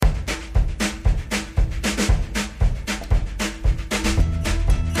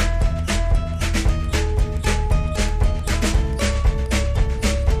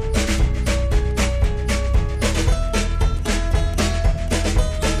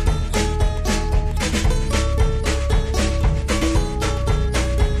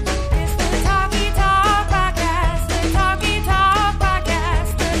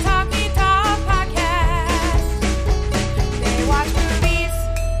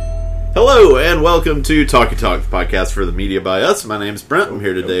Hello and welcome to Talkie, the podcast for the media by us. My name's Brent. I'm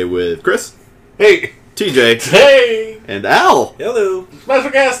here today with Chris. Hey. TJ. Hey. And Al. Hello.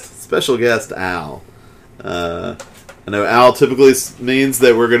 Special guest Al. I know Al typically means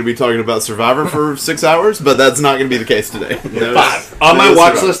that we're going to be talking about Survivor for 6 hours, but that's not going to be the case today. No, 5. On my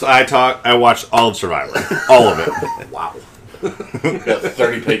watch list, I watched all of Survivor. All of it. Wow. Got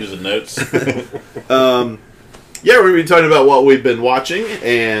 30 pages of notes. Yeah, we're going to be talking about what we've been watching,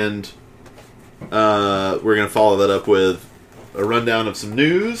 and we're going to follow that up with a rundown of some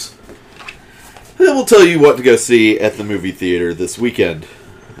news. And then we'll tell you what to go see at the movie theater this weekend.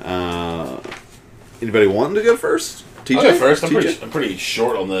 Anybody wanting to go first? TJ? I'll go first. I'm pretty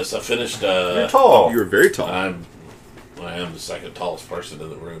short on this. I finished... You're tall. You were very tall. I am the second tallest person in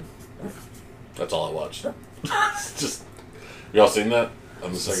the room. That's all I watched. It's just... Y'all seen that?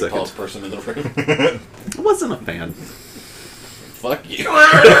 I'm the second tallest person in the room. I wasn't a fan. Fuck you.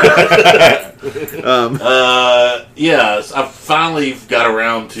 Yes, I finally got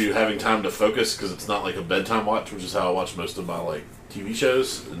around to having time to focus because it's not like a bedtime watch, which is how I watch most of my TV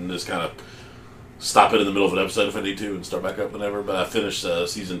shows, and just kind of stop it in the middle of an episode if I need to and start back up whenever. But I finished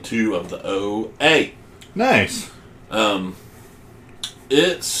season 2 of the OA. Nice.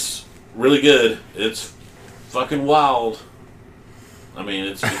 It's really good. It's fucking wild. I mean,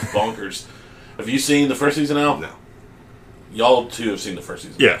 it's just bonkers. Have you seen the first season, Al? No. Y'all two have seen the first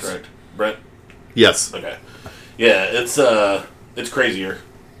season, yes. Correct? Brett? Yes. Okay. Yeah, it's crazier.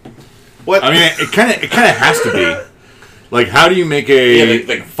 What? I mean, it kind of has to be. Like, how do you make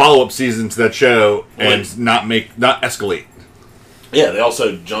a follow-up season to that show and not escalate? Yeah, they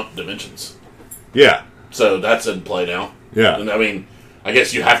also jump dimensions. Yeah. So that's in play now. Yeah. And I mean, I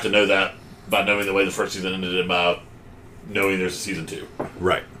guess you have to know that by knowing the way the first season ended and by knowing there's a season 2.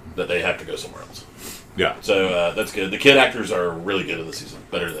 Right. That they have to go somewhere else. Yeah. So that's good. The kid actors are really good in the season.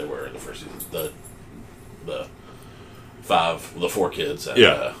 Better than they were in the first season. The 4 kids.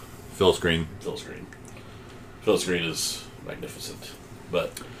 And, Phil Screen. Phil Screen is magnificent.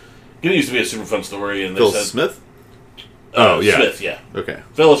 But it used to be a super fun story. And Phil Smith? Smith, yeah. Okay.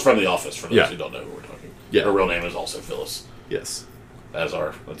 Phyllis from The Office, for those who don't know who we're talking. Yeah. Her real name is also Phyllis. Yes. That's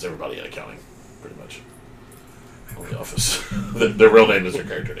everybody in accounting, pretty much. On The Office. Their real name is their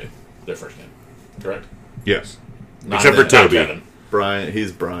character name. Their first name. Correct? Yes. Not Except for Toby. Kevin. Brian.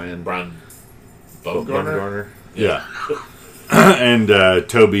 He's Brian. Brian Bumgarner? Yeah. And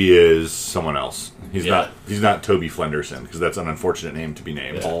Toby is someone else. He's not Toby Flenderson, because that's an unfortunate name to be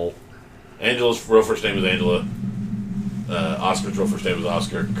named. Yeah. Paul. Angela's real first name is Angela. Oscar's real first name is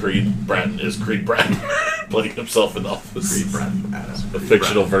Oscar. Creed Bratton is Creed Bratton, playing himself in The Office. Creed Bratton. A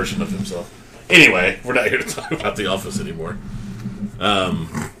fictional version of himself. Anyway, we're not here to talk about The Office anymore.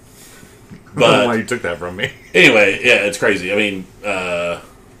 I don't know why you took that from me. Anyway, yeah, it's crazy. I mean,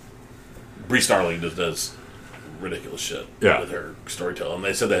 Bree Starling does ridiculous shit with her storytelling.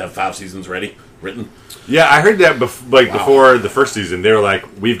 They said they have 5 seasons written. Yeah, I heard that before the first season. They were like,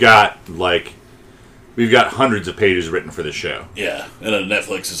 we've got hundreds of pages written for this show. Yeah, and then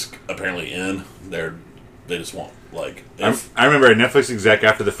Netflix is apparently in. They just want I remember a Netflix exec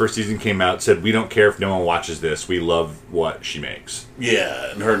after the first season came out said, "We don't care if no one watches this. We love what she makes."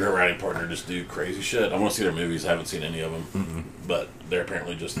 Yeah, and her writing partner just do crazy shit. I want to see their movies. I haven't seen any of them, but they're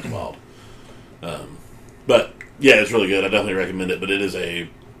apparently just as wild. But yeah, it's really good. I definitely recommend it. But it is a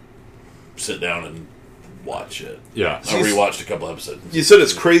sit down and watch it. Yeah, I rewatched a couple episodes. You said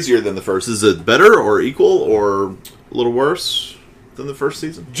it's crazier than the first. Is it better or equal or a little worse than the first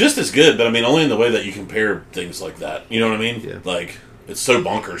season? Just as good, but I mean, only in the way that you compare things like that. You know what I mean? Yeah. Like, it's so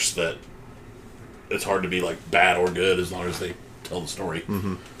bonkers that it's hard to be bad or good as long as they tell the story.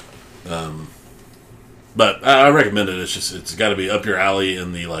 Mm-hmm. But I recommend it. It's got to be up your alley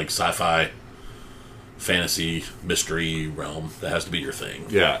in the sci-fi, fantasy, mystery realm. That has to be your thing.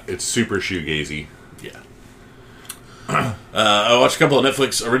 Yeah, it's super shoegazy. Yeah. I watched a couple of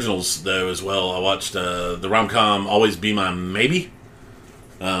Netflix originals though as well. I watched the rom-com Always Be My Maybe.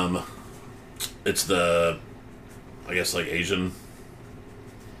 It's the, I guess Asian,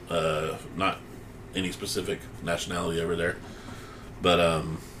 not any specific nationality over there, but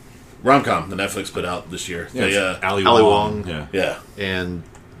rom-com the Netflix put out this year. Yeah, Ali Wong. Yeah, and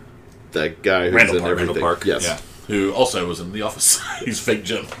that guy who's Randall in Park. everything. Randall Park. Yes. Yeah. Who also was in The Office. He's fake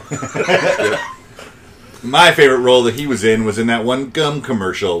Jim. My favorite role that he was in that one gum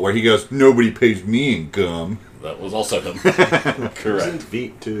commercial where he goes, "Nobody pays me in gum." That was also him. He was in Correct.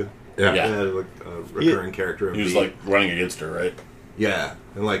 Veep, too. Yeah. He had a recurring character in He was Veep. running against her, right? Yeah,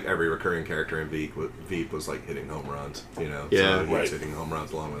 and every recurring character in Veep was hitting home runs, Yeah, so he right. was hitting home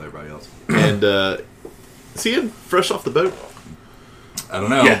runs along with everybody else. And is he in Fresh Off the Boat? I don't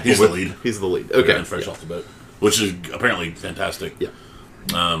know. Yeah, he's the lead. He's the lead. Okay. And fresh off the boat, which is apparently fantastic. Yeah.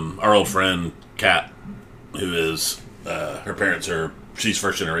 Our old friend Kat, who is her parents are she's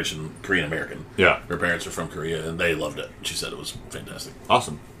first generation Korean American. Yeah. Her parents are from Korea, and they loved it. She said it was fantastic.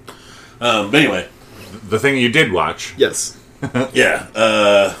 Awesome. But anyway, the thing you did watch. Yes. yeah,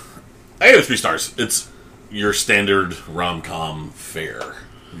 I gave it 3 stars. It's your standard rom-com fare.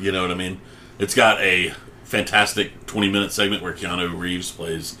 You know what I mean? It's got a fantastic 20-minute segment where Keanu Reeves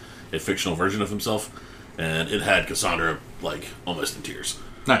plays a fictional version of himself, and it had Cassandra like almost in tears.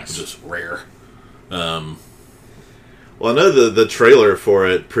 Nice. Which is rare. Well, I know the trailer for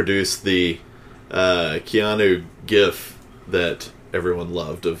it produced the Keanu gif that everyone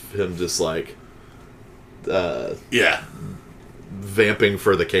loved of him just like Yeah. vamping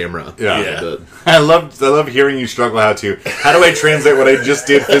for the camera. Yeah. I love hearing you struggle how do I translate what I just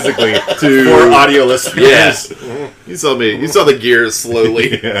did physically for audio listeners? Yes. You saw the gears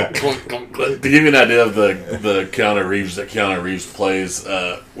slowly. To give you an idea of the Keanu Reeves that Keanu Reeves plays,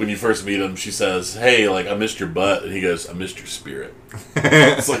 when you first meet him, she says, "Hey, like I missed your butt," and he goes, "I missed your spirit."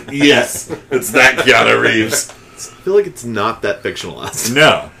 It's like, yes, it's that Keanu Reeves. I feel like it's not that fictionalized.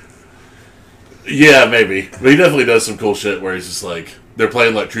 No. Yeah, maybe, but he definitely does some cool shit where he's just like they're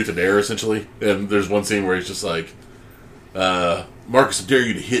playing like truth or dare essentially, and there's one scene where he's just like, "Marcus, I dare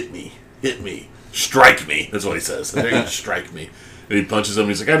you to hit me, strike me." That's what he says. "I dare you to strike me." And he punches him.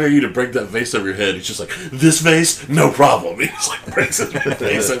 And he's like, "I dare you to break that vase over your head." He's just like, "This vase, no problem." He just like breaks his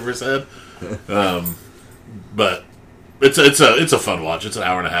vase over his head. But it's a fun watch. It's an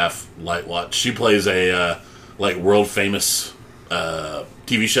hour and a half light watch. She plays a like world famous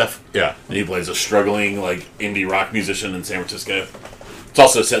TV chef. Yeah. And he plays a struggling like indie rock musician in San Francisco. It's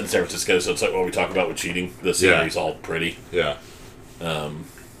also set in San Francisco, so it's like what we talk about with cheating. The scenery's all pretty. Yeah.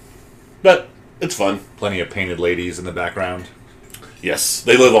 But it's fun. Plenty of painted ladies in the background. Yes,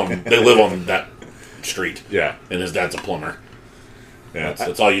 they live on that street. Yeah. And his dad's a plumber. Yeah.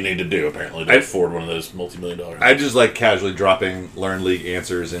 That's all you need to do, apparently, to afford one of those multi-million-dollar I just like casually dropping Learn League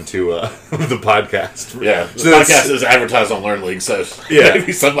answers into the podcast. Yeah, the So podcast is advertised on Learn League, so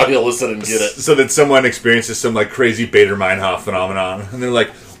maybe somebody will listen and get it. So that someone experiences some like crazy Bader Meinhof phenomenon, and they're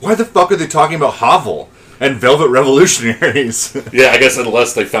like, "Why the fuck are they talking about Havel and Velvet Revolutionaries?" Yeah, I guess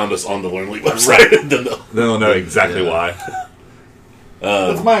unless they found us on the Learn League website, then They'll know exactly why.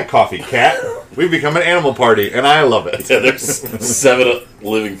 That's my coffee, cat. We've become an animal party, and I love it. yeah, there's 7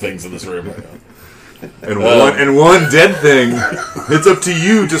 living things in this room right now. And one dead thing. It's up to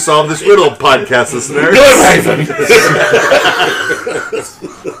you to solve this riddle, podcast listeners.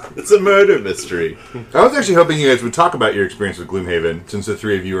 It's a murder mystery. I was actually hoping you guys would talk about your experience with Gloomhaven, since the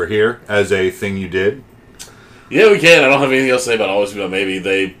 3 of you are here, as a thing you did. Yeah, we can. I don't have anything else to say about Always Be My Baby.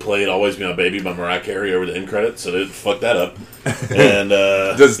 They played Always Be My Baby by Mariah Carey over the end credits, so they fucked that up. And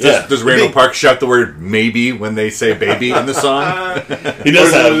does Randall Park shout the word "maybe" when they say "baby" in the song? He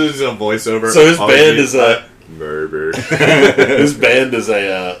does have a voiceover. So his band is a murder. his band is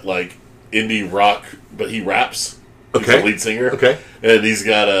a like indie rock, but he raps. He's Okay. the lead singer. Okay. And he's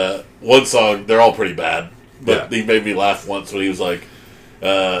got one song. They're all pretty bad, but Yeah. he made me laugh once when he was like,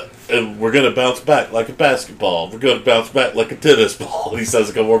 "And we're gonna bounce back like a basketball. We're gonna bounce back like a tennis ball." He says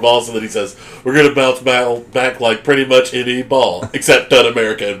a couple more balls, and then he says, "We're gonna bounce back like pretty much any ball except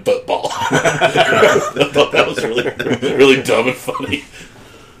un-American football." I thought that was really, really dumb and funny.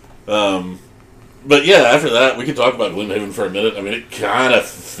 But yeah, after that, we can talk about Gloomhaven for a minute. I mean, it kind of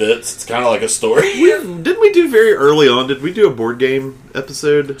fits. It's kind of like a story. Didn't we do very early on? Did we do a board game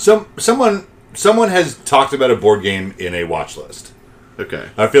episode? Someone has talked about a board game in a watch list. Okay.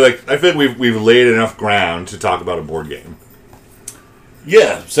 I feel like we've laid enough ground to talk about a board game.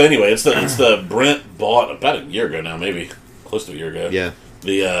 Yeah. So anyway, it's the Brent bought about a year ago now, maybe close to a year ago. Yeah.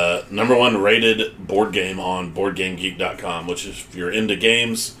 The number 1 rated board game on BoardGameGeek.com, which is, if you're into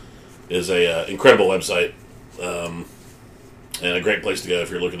games, is a incredible website and a great place to go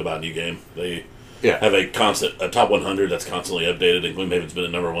if you're looking to buy a new game. They have a top 100 that's constantly updated, and Gloomhaven's been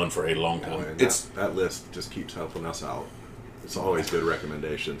at number 1 for a long time. And that list just keeps helping us out. It's always good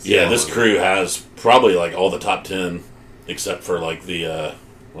recommendations. Yeah, this crew has probably like all the top 10, except for like the I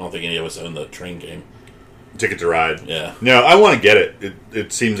don't think any of us own the train game. Ticket to Ride. Yeah. No, I want to get it.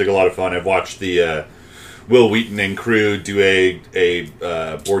 It seems like a lot of fun. I've watched the Will Wheaton and crew do a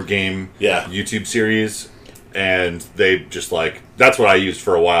board game YouTube series, and they just like, that's what I used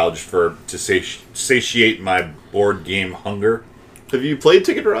for a while, just to satiate my board game hunger. Have you played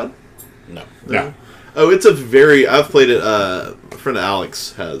Ticket to Ride? No. Oh, I've played it, a friend of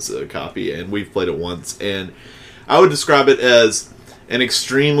Alex has a copy, and we've played it once, and I would describe it as an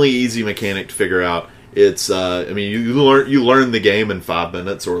extremely easy mechanic to figure out, It's you learn the game in 5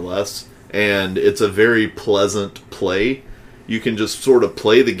 minutes or less, and it's a very pleasant play. You can just sort of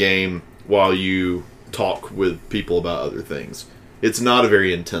play the game while you talk with people about other things. It's not a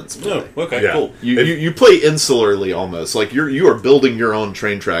very intense play. Oh, okay, cool. You play insularly almost, like you are building your own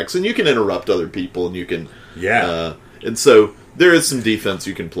train tracks, and you can interrupt other people, and you can and so there is some defense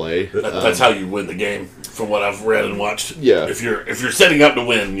you can play. That's how you win the game, from what I've read and watched. Yeah, if you're setting up to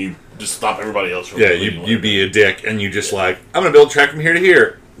win, you just stop everybody else from winning. You be a dick, and you just I'm gonna build a track from here to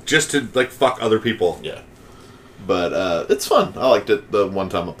here, just to fuck other people. Yeah, but it's fun. I liked it the one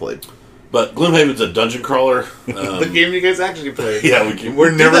time I played. But Gloomhaven's a dungeon crawler. The game you guys actually played. Yeah,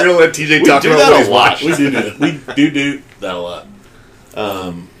 we're never going to let TJ talk about that what he's a lot. watched. We do that a lot.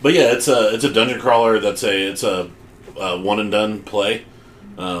 But yeah, it's a dungeon crawler. It's a one and done play.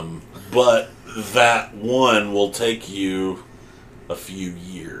 But that one will take you a few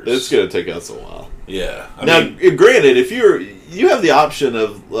years. It's going to take us a while. Yeah. Granted, if you have the option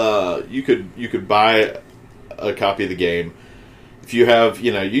of you could buy a copy of the game. If you have,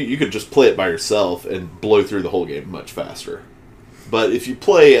 you could just play it by yourself and blow through the whole game much faster. But if you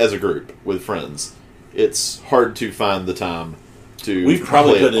play as a group with friends, it's hard to find the time to. We've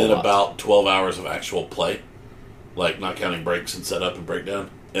probably play put it in a lot. about 12 hours of actual play, not counting breaks and setup and breakdown,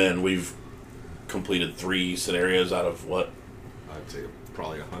 and we've completed 3 scenarios out of what? I'd say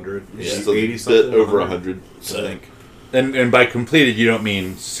probably 100. Yeah, it's 80 a something. bit over 100, So, I think. And by completed, you don't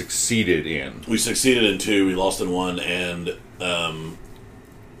mean succeeded in. We succeeded in 2, we lost in 1, and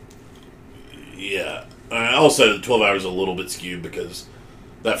I'll say that 12 hours is a little bit skewed because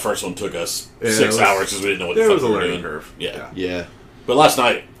that first one took us 6 hours because we didn't know what the fuck we were doing. Curve. Yeah. But last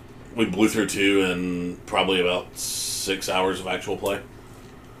night we blew through 2 and probably about 6 hours of actual play.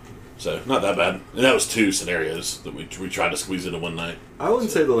 So not that bad. And that was 2 scenarios that we tried to squeeze into one night. I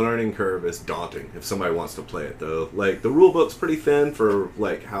wouldn't say the learning curve is daunting if somebody wants to play it though. The rule book's pretty thin for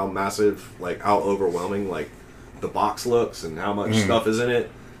how massive, how overwhelming the box looks and how much stuff is in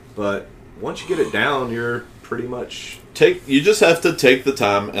it. But once you get it down, you're pretty much you just have to take the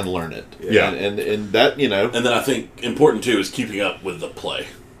time and learn it. Yeah. And that, And then I think important too is keeping up with the play.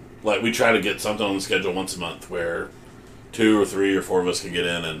 We try to get something on the schedule once a month where 2 or 3 or 4 of us can get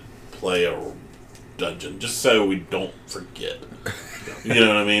in and play a dungeon just so we don't forget. You know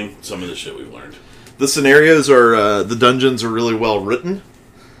what I mean? Some of the shit we've learned. The scenarios are the dungeons are really well written.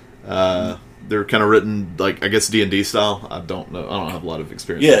 They're kind of written I guess D&D style. I don't know. I don't have a lot of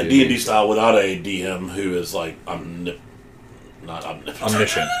experience. Yeah, with D&D style without a DM who is not omnipotent.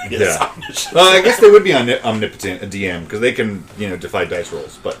 Omniscient. Yes, Yeah. omniscient. Well, I guess they would be omnipotent, a DM, because they can, defy dice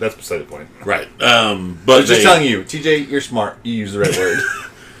rolls. But that's beside the point. Right. But I was just telling you, TJ, you're smart. You use the right word.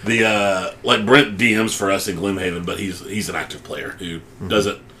 Brent DMs for us in Gloomhaven, but he's an active player who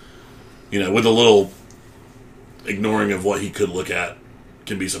doesn't, with a little ignoring of what he could look at,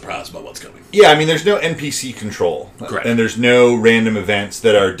 can be surprised by what's coming. Yeah, I mean, there's no NPC control. Correct. And there's no random events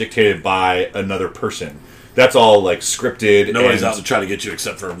that are dictated by another person. That's all, scripted. Nobody's out to try to get you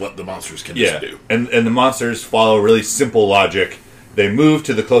except for what the monsters can just do. And the monsters follow really simple logic. They move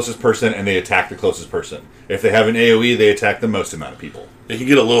to the closest person, and they attack the closest person. If they have an AoE, they attack the most amount of people. It can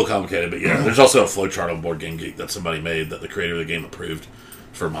get a little complicated, but yeah, there's also a flowchart on Board Game Geek that somebody made that the creator of the game approved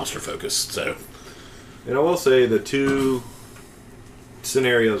for Monster Focus. So, And I will say the 2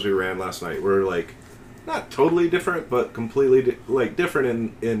 scenarios we ran last night were not totally different, but completely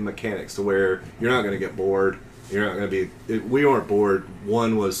different in mechanics to where you're not going to get bored. You're not going to be. We weren't bored.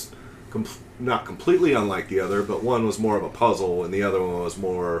 One was not completely unlike the other, but one was more of a puzzle, and the other one was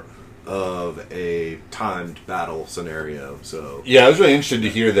more of a timed battle scenario. So yeah, I was really interested to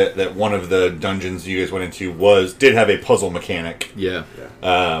hear that one of the dungeons you guys went into did have a puzzle mechanic. Yeah.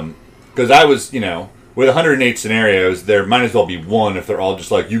 Because I was, with 108 scenarios, there might as well be one if they're all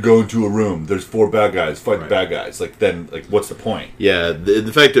just you go into a room, there's 4 bad guys, fight the bad guys. Then what's the point? Yeah,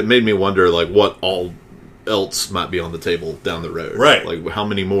 the fact it made me wonder, what all else might be on the table down the road. Right. How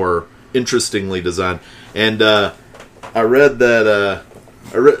many more interestingly designed. And I read that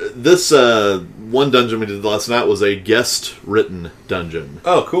this one dungeon we did last night was a guest-written dungeon.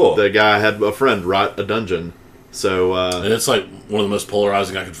 Oh, cool. The guy had a friend write a dungeon. So, and it's one of the most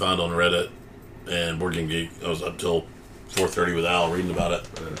polarizing I could find on Reddit and Board Game Geek. I was up till 4:30 with Al reading about it,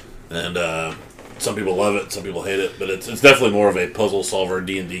 and some people love it, some people hate it, but it's definitely more of a puzzle solver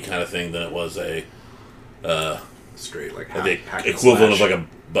D&D kind of thing than it was a straight the equivalent of a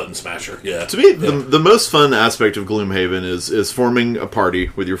button smasher. Yeah. To me, the most fun aspect of Gloomhaven is forming a party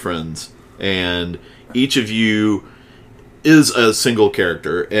with your friends, and each of you is a single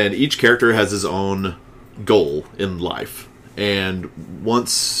character, and each character has his own goal in life. And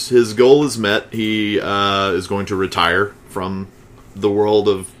once his goal is met, he is going to retire from the world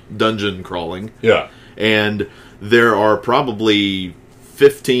of dungeon crawling. Yeah. And there are probably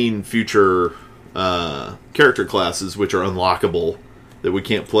 15 future character classes which are unlockable that we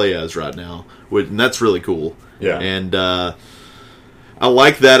can't play as right now. And that's really cool. Yeah. And I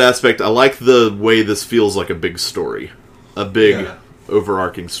like that aspect. I like the way this feels like a big story. A big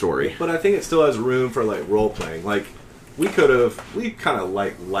overarching story. But I think it still has room for like role playing. Like we kind of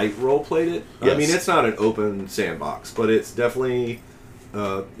like light role played it. Yes. I mean, it's not an open sandbox, but it's definitely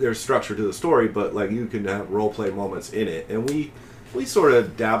there's structure to the story. But like you can have role play moments in it, and we sort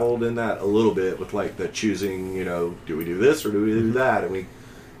of dabbled in that a little bit with like the choosing. Do we do this or do we do that? And we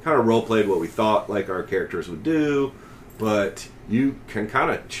kind of role played what we thought like our characters would do. But you can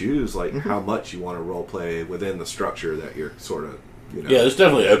kind of choose like how much you want to role play within the structure that you're sort of. Yeah, it's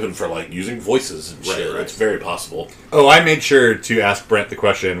definitely open for like using voices and shit. Right. It's very possible. Oh, I made sure to ask Brent the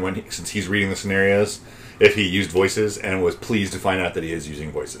question since he's reading the scenarios, if he used voices, and was pleased to find out that he is using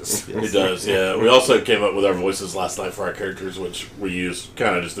voices. He does, yeah. We also came up with our voices last night for our characters, which we use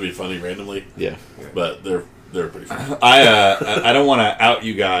kind of just to be funny randomly. Yeah. But they're pretty funny. I don't want to out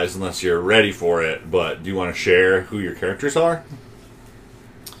you guys unless you're ready for it, but do you want to share who your characters are?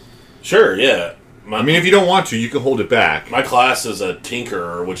 Sure, yeah. I mean, if you don't want to, you can hold it back. My class is a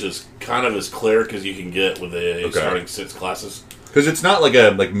tinkerer, which is kind of as cleric as you can get with the starting 6 classes. Because it's not like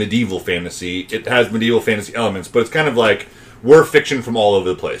a medieval fantasy. It has medieval fantasy elements, but it's kind of like we're fiction from all over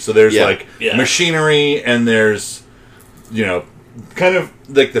the place. So there's machinery, and there's kind of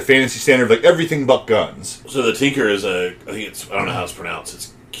like the fantasy standard, like everything but guns. So the tinker is I don't know how it's pronounced.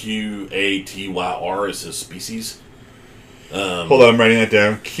 It's Qatyr is his species. Hold on, I'm writing that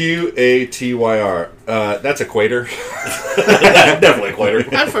down. Qatyr. That's equator. Definitely equator.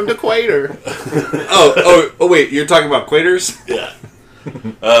 I'm from the equator. Oh, wait, you're talking about equators? Yeah.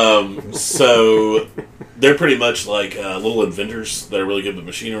 So they're pretty much like little inventors that are really good with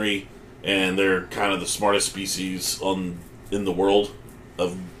machinery, and they're kind of the smartest species in the world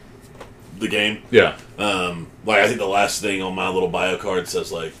of the game. Yeah. I think the last thing on my little bio card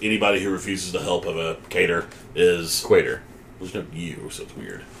says like anybody who refuses the help of a cater is equator. There's no U, so it's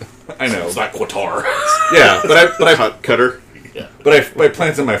weird. I know. It's not Qatar. Yeah, but I Cutter. Yeah. But I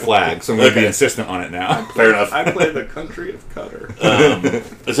planted my flag, so I'm going to be insistent on it now. Fair enough. I play the country of Cutter.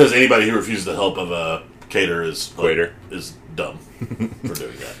 It says anybody who refuses the help of a cater is dumb for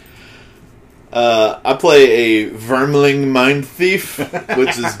doing that. I play a Vermling Mind Thief,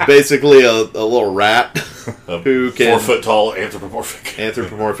 which is basically a little rat who can 4 foot tall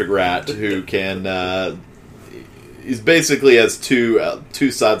anthropomorphic rat who can. He's basically has two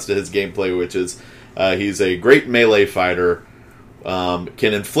sides to his gameplay, which is he's a great melee fighter, can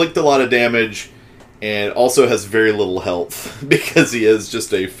inflict a lot of damage, and also has very little health because he is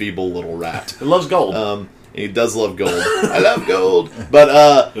just a feeble little rat. He loves gold. He does love gold. I love gold,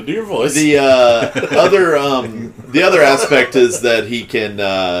 but do your voice. The other aspect is that he can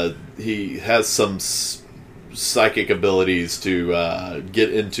he has some psychic abilities to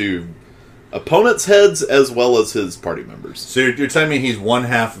get into opponents' heads as well as his party members. So you're telling me he's one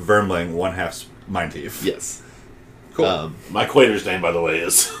half Vermling, one half Mind Thief? Yes. Cool. My Quater's name, by the way,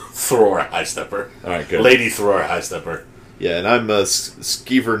 is Thror High Stepper. All right, good. Lady Thror High Stepper. Yeah, and I'm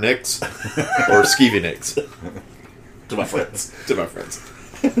Skeever Nix or Skeevy Nix. To my friends. To my friends.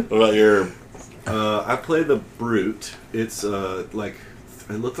 What about your... I play the Brute. It's it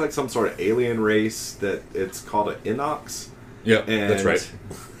looks like some sort of alien race that it's called an Inox. Yep, that's right.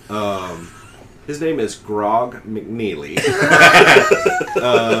 His name is Grog McNeely.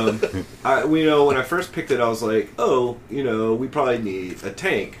 When I first picked it, I was like, we probably need a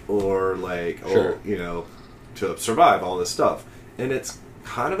tank or to survive all this stuff. And it's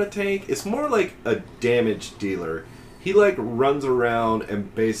kind of a tank. It's more like a damage dealer. He runs around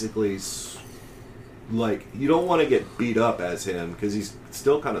and basically you don't want to get beat up as him because he's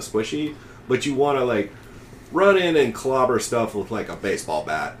still kind of squishy, but you want to run in and clobber stuff with a baseball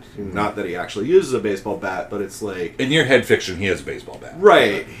bat. Not that he actually uses a baseball bat, but it's in your head fiction, he has a baseball bat.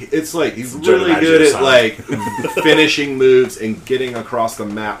 Right. It's he's really good at finishing moves and getting across the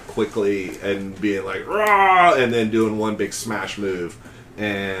map quickly and being rah, and then doing one big smash move.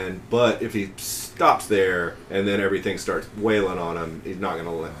 But if he stops there and then everything starts wailing on him, he's not going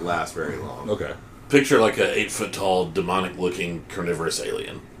to last very long. Okay. Picture a 8 foot tall, demonic looking carnivorous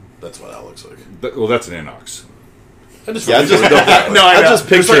alien. That's what that looks like. Well, that's an Inox. I just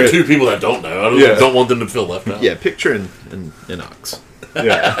picture two people that don't know. I don't want them to feel left out. Yeah, picture an Inox.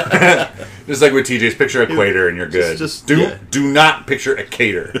 Yeah. Just like with TJ's, picture equator and you're good. Do not picture a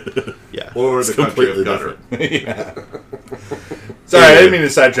cater. Yeah. Or the country of Cutter. Yeah. Sorry, I didn't mean to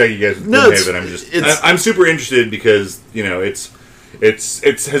sidetrack you guys with Gloomhaven. I'm super interested because it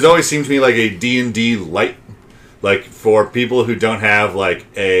has always seemed to me like a D&D light. Like, for people who don't have, like,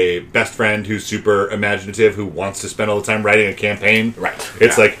 a best friend who's super imaginative, who wants to spend all the time writing a campaign. Right.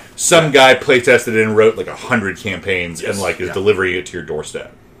 It's like some guy playtested it and wrote, like, 100 campaigns and, like, is delivering it to your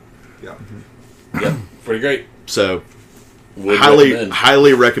doorstep. Yeah. Yep. Pretty great. So,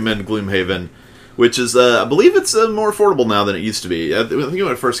 highly recommend Gloomhaven, which is, I believe it's more affordable now than it used to be. I think when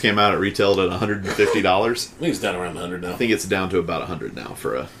it first came out, it retailed at $150. I think it's down around 100 now. I think it's down to about 100 now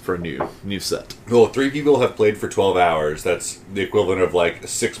for a new set. Well, 3 people have played for 12 hours. That's the equivalent of, like,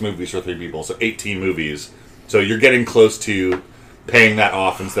 6 movies for 3 people, so 18 movies. So you're getting close to paying that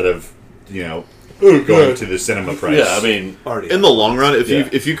off instead of, going to the cinema price. Yeah, I mean, in the long run, if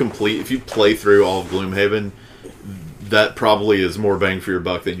you play through all of Gloomhaven, that probably is more bang for your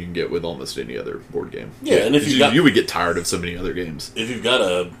buck than you can get with almost any other board game. Yeah, and if you would get tired of so many other games. If you've got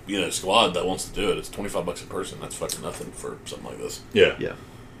a squad that wants to do it, it's $25 a person. That's fucking nothing for something like this. Yeah.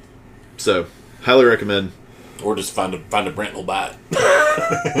 So, highly recommend. Or just find a Brent will buy it.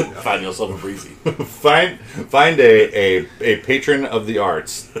 Find yourself a breezy. Find a patron of the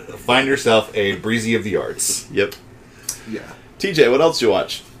arts. Find yourself a breezy of the arts. Yep. Yeah. TJ, what else did you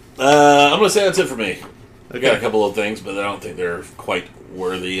watch? I'm going to say that's it for me. I got a couple of things, but I don't think they're quite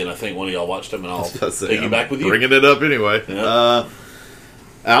worthy, and I think one of y'all watched them, and I'll piggyback with you. Bringing it up anyway. Yeah.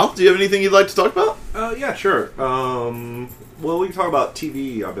 Al, do you have anything you'd like to talk about? Yeah, sure. Well, we can talk about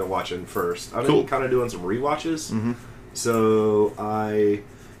TV I've been watching first. I've been kind of doing some rewatches. Mm-hmm. So I've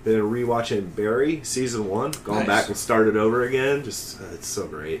been rewatching Barry, Season 1. Gone back and started over again. Just it's so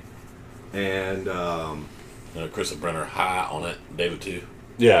great. And Chris and Brenner high on it. David, too.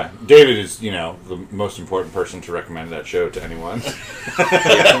 Yeah, David is, the most important person to recommend that show to anyone.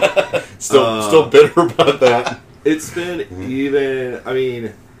 Still bitter about that. It's been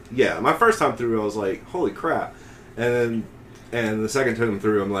my first time through, I was like, holy crap. And the second time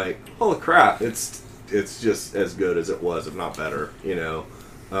through, I'm like, holy crap, it's just as good as it was, if not better,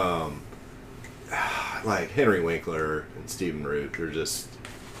 like Henry Winkler and Stephen Root, they're just,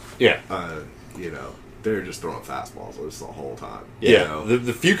 they're just throwing fastballs the whole time. Yeah,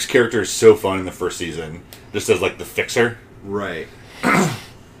 the Fuchs character is so fun in the first season, just as like the fixer. Right.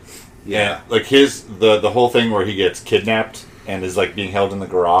 Yeah, like the whole thing where he gets kidnapped and is like being held in the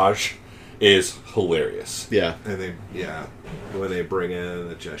garage is hilarious. Yeah, and when they bring in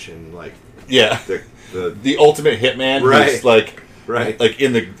the Cheshin, like the ultimate hitman, right? Who's like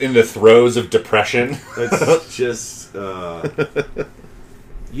in the throes of depression. It's just.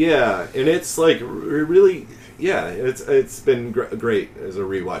 Yeah, and it's like really, it's been great as a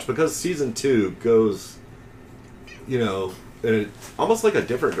rewatch because season 2 goes, in almost like a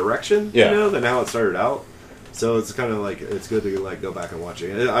different direction, than how it started out. So it's kind of like it's good to like go back and watch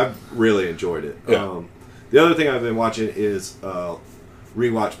it. I've really enjoyed it. Yeah. The other thing I've been watching is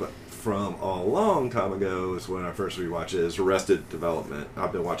rewatch, but from a long time ago is when I first rewatched it. Is Arrested Development.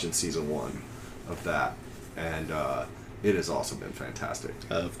 I've been watching season 1 of that, and. It has also been fantastic.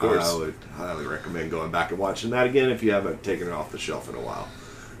 Of course. I would highly recommend going back and watching that again if you haven't taken it off the shelf in a while.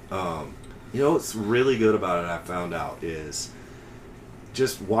 What's really good about it, I found out, is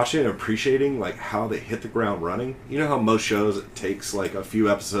just watching and appreciating like how they hit the ground running. You know how most shows it takes like a few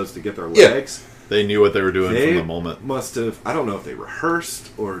episodes to get their legs? They knew what they were doing from the moment. Must have, I don't know if they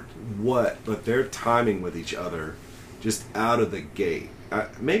rehearsed or what, but their timing with each other just out of the gate.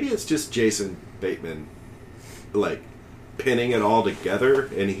 Maybe it's just Jason Bateman, like, pinning it all together,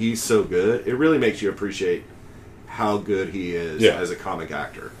 and he's so good. It really makes you appreciate how good he is as a comic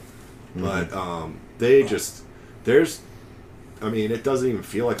actor. Mm-hmm. But it doesn't even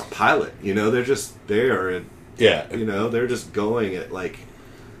feel like a pilot. They're just there, and they're just going at like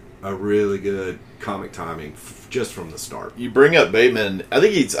a really good comic timing just from the start. You bring up Bateman. I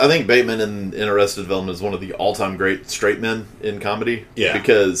think Bateman in Arrested Development is one of the all-time great straight men in comedy. Yeah,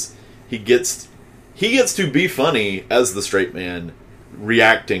 because he gets to be funny as the straight man,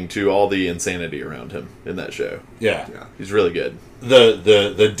 reacting to all the insanity around him in that show. Yeah. He's really good.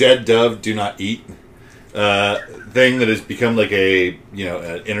 The dead dove do not eat thing that has become like an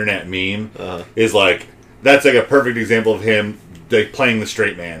internet meme is like that's like a perfect example of him like playing the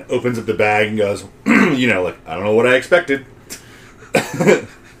straight man. Opens up the bag and goes, like I don't know what I expected. Other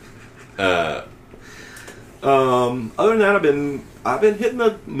than that, I've been hitting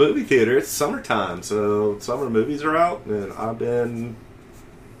the movie theater. It's summertime, so summer movies are out, and I've been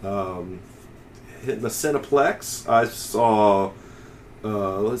hitting the Cineplex. I saw,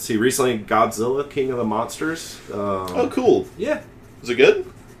 recently Godzilla, King of the Monsters. Oh, cool. Yeah. Was it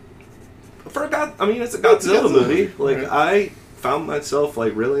good? It's a Godzilla movie. Like, right. found myself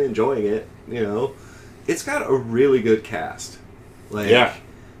like really enjoying it. You know, it's got a really good cast. Like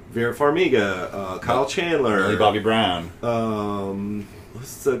Vera Farmiga, Kyle Chandler, Millie Bobby Brown.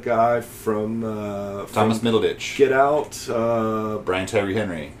 What's the guy from Thomas Middleditch? Get Out? Brian Tyree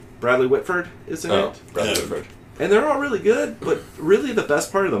Henry. Bradley Whitford is in it. Bradley Whitford. And they're all really good, but really the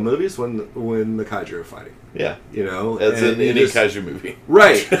best part of the movie is when the kaiju are fighting. Yeah. You know? As in any kaiju movie.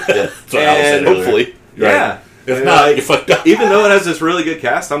 Right. Yeah. So and hopefully. Yeah. If and not, you fucked up. Even though it has this really good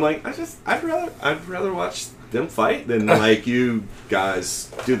cast, I'm like, I'd rather watch them fight than like you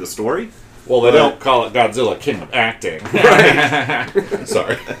guys do the story. Well, they don't call it Godzilla King of Acting. Right.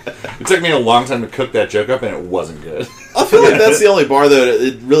 Sorry. It took me a long time to cook that joke up, and it wasn't good. I feel like that's the only bar that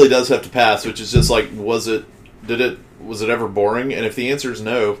it really does have to pass, which is just like, was it ever boring? And if the answer is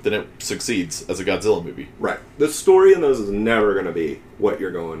no, then it succeeds as a Godzilla movie. Right. The story in those is never going to be what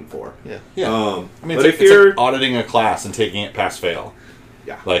you're going for. Yeah. I mean, but it's like auditing a class and taking it pass fail.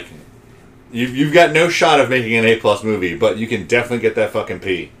 Yeah. Like, you've got no shot of making an A+ movie, but you can definitely get that fucking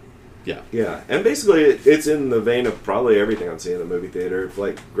P. Yeah. Yeah. And basically, it's in the vein of probably everything I'm seeing in the movie theater.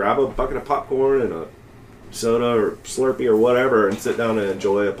 Like, grab a bucket of popcorn and a soda or Slurpee or whatever and sit down and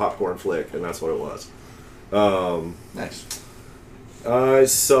enjoy a popcorn flick. And that's what it was. Nice. I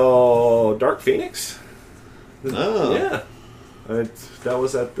saw Dark Phoenix. Oh. Yeah. That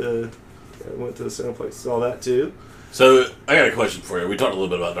was I went to the Cineplex, saw that too. So, I got a question for you. We talked a little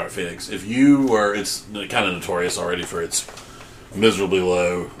bit about Dark Phoenix. If you were, it's kind of notorious already for its miserably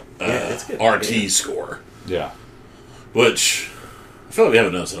low it's good. RT score. Yeah. Which, I feel like we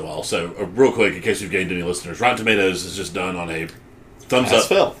haven't done this in a while. So, real quick, in case you've gained any listeners, Rotten Tomatoes is just done on a thumbs Pass up.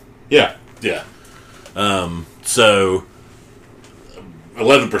 fail. Yeah. So,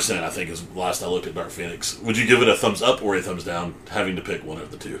 11%, I think, is the last I looked at Dark Phoenix. Would you give it a thumbs up or a thumbs down, having to pick one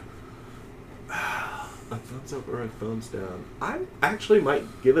of the two? A thumbs up or a thumbs down? I actually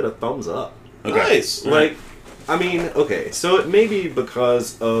might give it a thumbs up. Okay. Nice. Like, I mean, okay, so it may be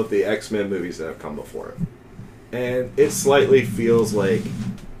because of the X-Men movies that have come before it. And it slightly feels like,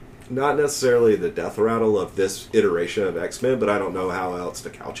 not necessarily the death rattle of this iteration of X-Men, but I don't know how else to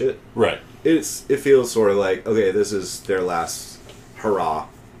couch it. Right. It feels sort of like, okay, this is their last hurrah,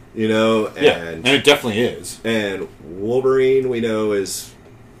 you know? And it definitely is. And Wolverine, we know, is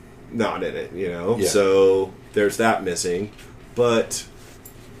not in it, you know? Yeah. So there's that missing. But,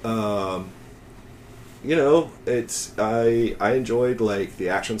 you know, I enjoyed, like, the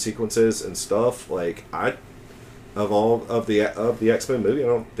action sequences and stuff. Like, of all of the X-Men movie, I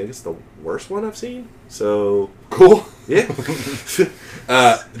don't think it's the worst one I've seen. So Cool. yeah.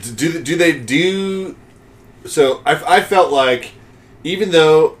 Do they do? So I felt like, even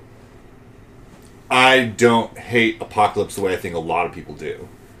though I don't hate Apocalypse the way I think a lot of people do,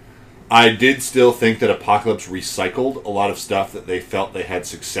 I did still think that Apocalypse recycled a lot of stuff that they felt they had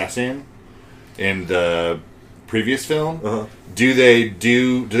success in the previous film. Uh-huh. Do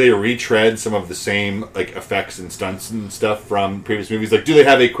they retread some of the same like effects and stunts and stuff from previous movies? Like, do they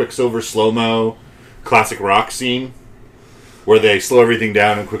have a Quicksilver slow-mo classic rock scene where they slow everything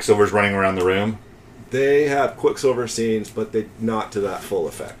down and Quicksilver's running around the room? They have Quicksilver scenes, but they not to that full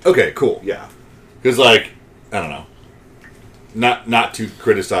effect. Okay, cool. Yeah. Because, like, I don't know, not to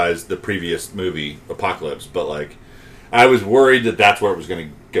criticize the previous movie Apocalypse, but like, I was worried that that's where it was going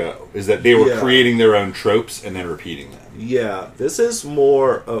to go. Is that they were creating their own tropes and then repeating them. Yeah, this is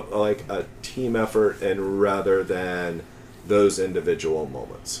more of like a team effort, and rather than those individual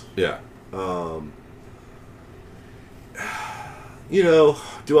moments. Yeah. You know,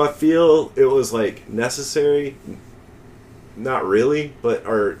 do I feel it was like necessary? Not really, but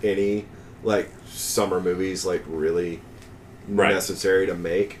are any like summer movies like really necessary to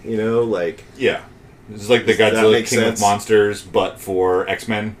make? You know, like yeah, it's like the Godzilla King of Monsters, but for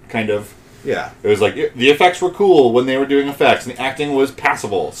X-Men, kind of. Yeah, it was like the effects were cool when they were doing effects, and the acting was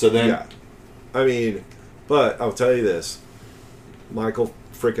passable. So then, yeah, I mean, but I'll tell you this: Michael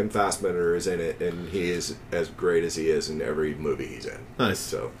freaking Fassbender is in it, and he is as great as he is in every movie he's in. Nice.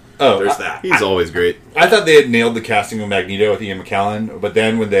 So there's that. He's always great. I thought they had nailed the casting of Magneto with Ian McKellen, but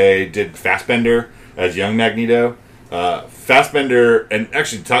then when they did Fassbender as young Magneto, Fassbender, and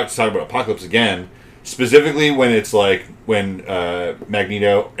actually to talk about Apocalypse again, specifically when it's like when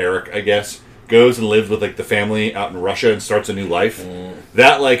Magneto, Eric, I guess, goes and lives with like the family out in Russia and starts a new life.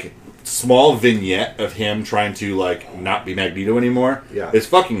 That like small vignette of him trying to like not be Magneto anymore is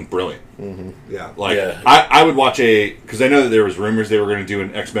fucking brilliant. Yeah, like I would watch because I know that there was rumors they were going to do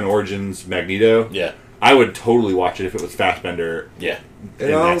an X-Men Origins Magneto. Yeah, I would totally watch it if it was Fassbender. Yeah,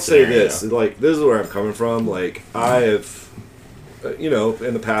 and I'll say this: like, this is where I'm coming from. Like, I have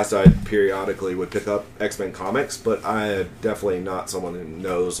in the past I periodically would pick up X-Men comics, but I'm definitely not someone who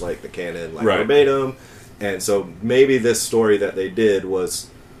knows like the canon like verbatim, and so maybe this story that they did was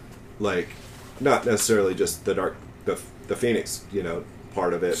like not necessarily just the Phoenix,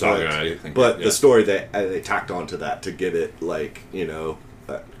 part of it, Saga, but the story that they tacked onto that to give it like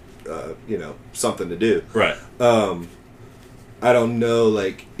something to do. Right. I don't know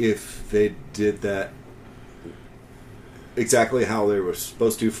like if they did that exactly how they were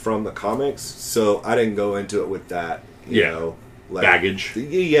supposed to from the comics, so I didn't go into it with that, like baggage.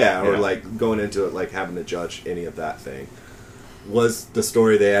 Or like going into it like having to judge any of that thing. Was the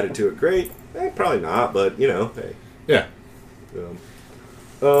story they added to it great? Probably not, but hey. Yeah.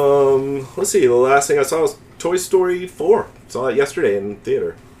 Let's see. The last thing I saw was Toy Story 4. Saw it yesterday in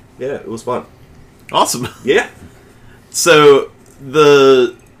theater. Yeah, it was fun. Awesome. Yeah. So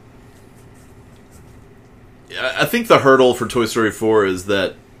I think the hurdle for Toy Story 4 is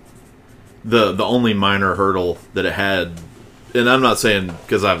that the only minor hurdle that it had, and I'm not saying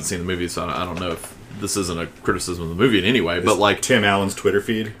because I haven't seen the movie, so I don't know if this isn't a criticism of the movie in any way, but like Tim Allen's Twitter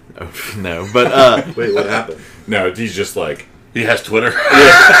feed. Oh, no, but wait, what happened? No, he's just like he has Twitter.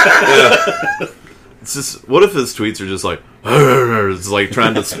 Yeah. It's just, what if his tweets are just like it's like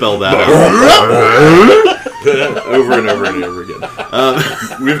trying to spell that out over and over and over again.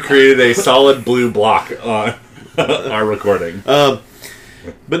 We've created a solid blue block on our recording. But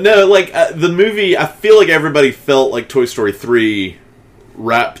no, like the movie, I feel like everybody felt like Toy Story 3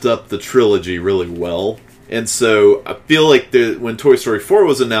 wrapped up the trilogy really well. And so I feel like when Toy Story 4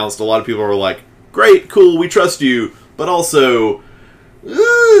 was announced, a lot of people were like, great, cool, we trust you, but also,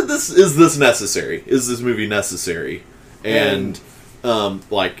 is this necessary? Is this movie necessary? And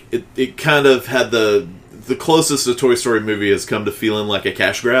like it kind of had the closest a Toy Story movie has come to feeling like a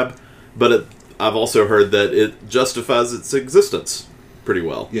cash grab, but I've also heard that it justifies its existence pretty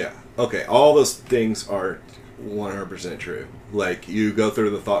well. Yeah. Okay. All those things are 100% true. Like you go through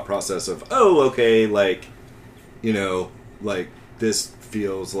the thought process of, oh, okay, like like this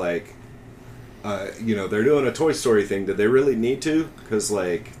feels like they're doing a Toy Story thing. Did they really need to? Because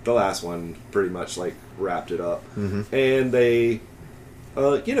like the last one pretty much like wrapped it up, and they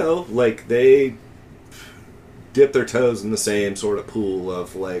like they dip their toes in the same sort of pool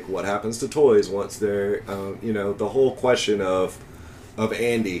of like what happens to toys once they're the whole question of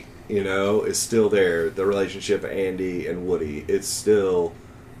Andy is still there. The relationship of Andy and Woody, it's still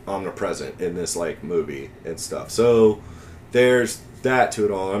omnipresent in this like movie and stuff. So there's that to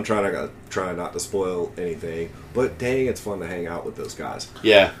it all. I'm trying not to spoil anything, but dang, it's fun to hang out with those guys.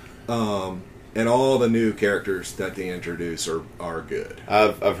 Yeah. And all the new characters that they introduce are good.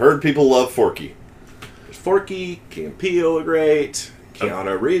 I've heard people love Forky. There's Forky, Key and Peele are great.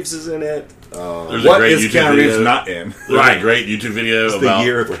 Keanu Reeves is in it. There's what a great is YouTube Keanu video. Reeves not in? There's a great YouTube video It's about the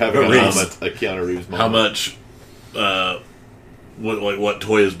year We're having a Keanu Reeves moment. how much what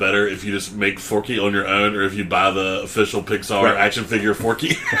toy is better if you just make Forky on your own or if you buy the official Pixar action figure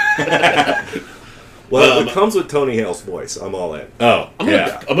Forky. Well, it comes with Tony Hale's voice. I'm all in. Oh, I'm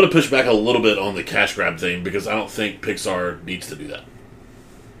gonna push back a little bit on the cash grab thing because I don't think Pixar needs to do that.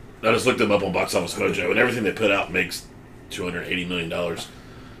 I just looked them up on Box Office Mojo, and everything they put out makes $280 million.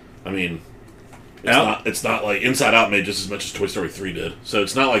 I mean, it's not like Inside Out made just as much as Toy Story 3 did, so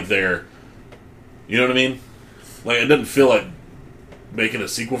it's not like they're, you know what I mean? Like it doesn't feel like making a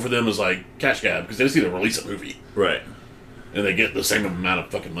sequel for them is like cash grab because they just need to release a movie, right? And they get the same amount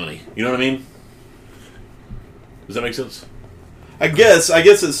of fucking money. You know what I mean? Does that make sense? I guess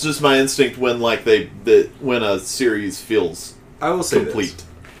it's just my instinct when like when a series feels I will say complete. This.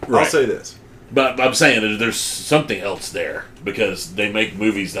 Right. I'll say this. But I'm saying there's something else there because they make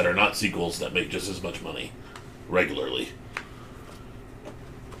movies that are not sequels that make just as much money regularly.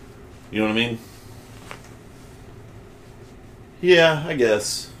 You know what I mean? Yeah, I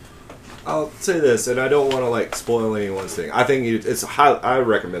guess. I'll say this, and I don't want to like spoil anyone's thing. I think I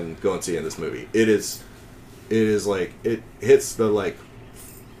recommend going seeing this movie. It is like it hits the like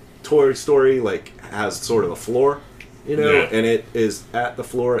Toy Story like has sort of a floor, and it is at the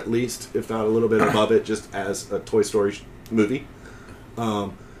floor at least, if not a little bit above it, just as a Toy Story movie. I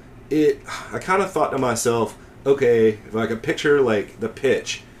kind of thought to myself, okay, if I could picture like the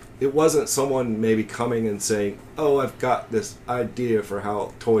pitch. It wasn't someone maybe coming and saying, oh, I've got this idea for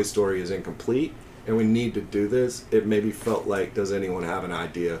how Toy Story is incomplete, and we need to do this. It maybe felt like, does anyone have an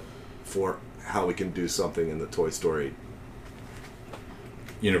idea for how we can do something in the Toy Story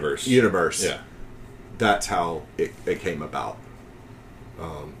universe? Yeah. That's how it came about.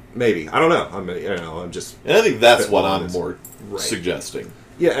 Maybe. I don't know. I'm just... And I think that's what I'm more suggesting.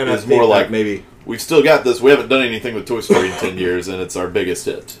 Yeah, and it's more like maybe we've still got this. We haven't done anything with Toy Story in 10 years, and it's our biggest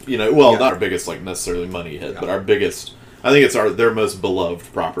hit. Not our biggest, like, necessarily money hit, but our biggest. I think it's their most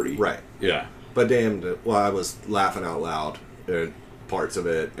beloved property. Right. Yeah. But damn, I was laughing out loud at parts of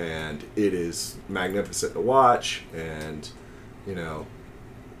it, and it is magnificent to watch, and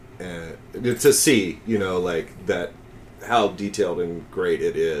to see, like that, how detailed and great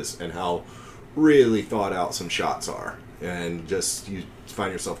it is, and how really thought out some shots are, and just you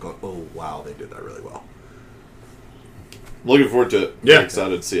find yourself going, oh wow, they did that really well. Looking forward to it. Yeah. I'm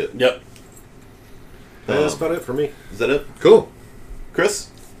excited to see it. Yep. That's about it for me. Is that it? Cool. Chris?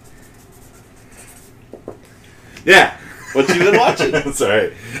 Yeah. What you been watching?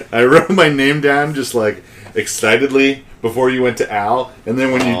 Sorry. I wrote my name down just like excitedly before you went to Al, and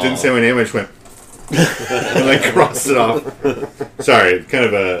then when you didn't say my name, I just went and like crossed it off. Sorry, kind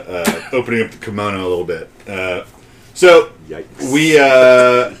of opening up the kimono a little bit. So Yikes.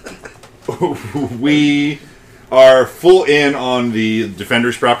 we are full in on the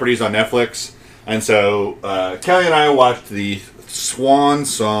Defenders properties on Netflix, and so Kelly and I watched the swan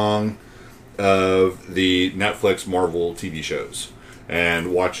song of the Netflix Marvel TV shows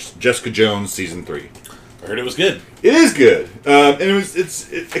and watched Jessica Jones season 3. I heard it was good. It is good, and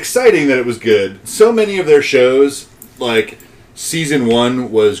it's exciting that it was good. So many of their shows, like season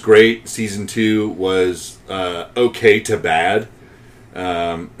 1 was great, season 2 was okay to bad,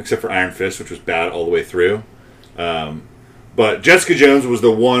 except for Iron Fist, which was bad all the way through. But Jessica Jones was the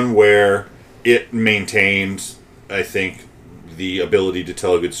one where it maintained, I think, the ability to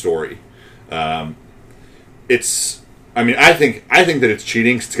tell a good story. I think that it's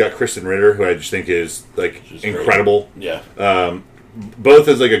cheating because it's got Kristen Ritter, who I just think is like She's incredible. Great. Yeah. Both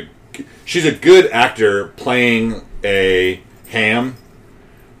as like she's a good actor playing a ham,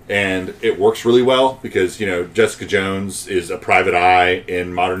 and it works really well because Jessica Jones is a private eye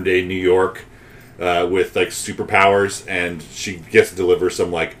in modern day New York with like superpowers, and she gets to deliver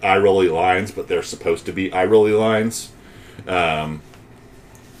some like eye rolly lines, but they're supposed to be eye rolly lines.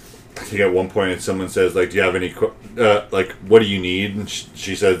 I think at one point someone says, like, do you have any, like, what do you need? And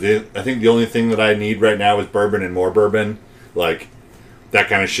she says, I think the only thing that I need right now is bourbon and more bourbon. Like, that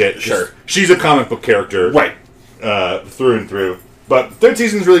kind of shit. Sure. She's a comic book character. Right. Through and through. But third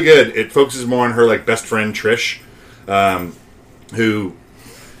season's really good. It focuses more on her, like, best friend, Trish, who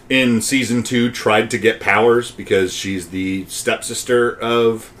in season 2 tried to get powers because she's the stepsister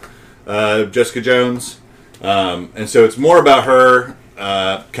of Jessica Jones. And so it's more about her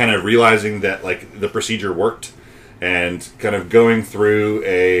kind of realizing that like the procedure worked, and kind of going through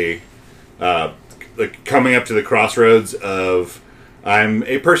a like coming up to the crossroads of, I'm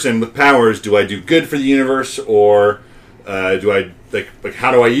a person with powers. Do I do good for the universe, or do I like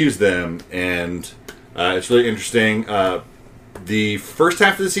how do I use them? And it's really interesting. The first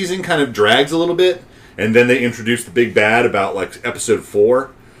half of the season kind of drags a little bit, and then they introduce the big bad about like episode 4.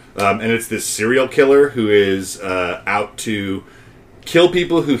 And it's this serial killer who is out to kill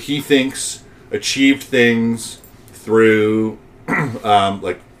people who he thinks achieved things through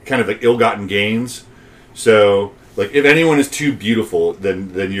like kind of like ill-gotten gains. So like if anyone is too beautiful,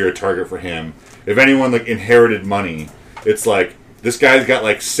 then you're a target for him. If anyone like inherited money, it's like this guy's got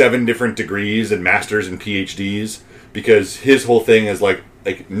like 7 different degrees and masters and PhDs, because his whole thing is like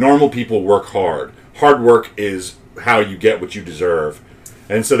normal people work hard. Hard work is how you get what you deserve.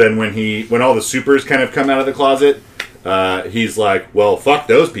 And so then when all the supers kind of come out of the closet, he's like, well, fuck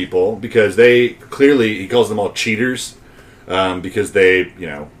those people, because they clearly, he calls them all cheaters, because they,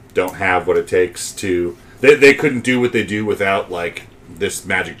 don't have what it takes to, they couldn't do what they do without like this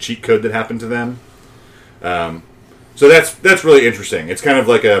magic cheat code that happened to them. So that's really interesting. It's kind of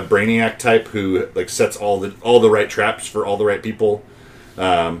like a Brainiac type who like sets all the right traps for all the right people.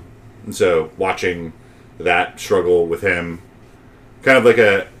 And so watching that struggle with him, kind of like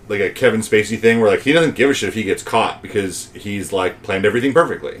a Kevin Spacey thing where like he doesn't give a shit if he gets caught because he's like planned everything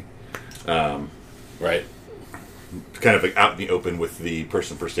perfectly. Right. Kind of like out in the open with the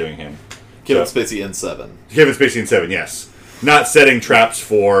person pursuing him. Kevin Spacey in 7. Kevin Spacey in 7, yes. Not setting traps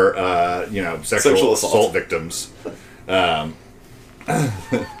for sexual assault victims. We have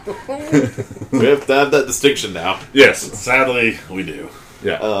to have that distinction now. Yes. Sadly, we do.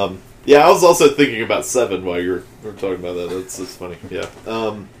 Yeah. Yeah, I was also thinking about 7 while you were talking about that. That's funny. Yeah.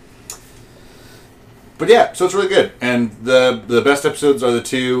 But yeah, so it's really good. And the best episodes are the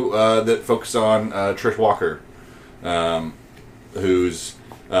 2 that focus on Trish Walker, who's,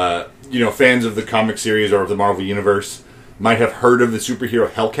 fans of the comic series or of the Marvel Universe might have heard of the superhero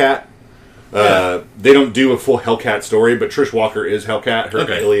Hellcat, They don't do a full Hellcat story, but Trish Walker is Hellcat,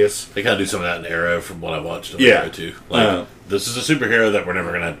 her alias. They kind of do some of that in Arrow from what I watched. Yeah. Arrow too. Like, this is a superhero that we're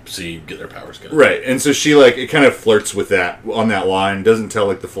never going to see get their powers going. Right, and so she, like, it kind of flirts with that on that line, doesn't tell,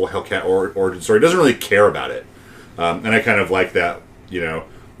 like, the full Hellcat origin story, doesn't really care about it. And I kind of like that, you know,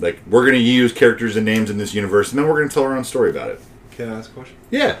 like, we're going to use characters and names in this universe, and then we're going to tell our own story about it. Can I ask a question?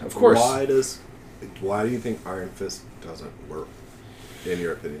 Yeah, of course. Why do you think Iron Fist doesn't work, in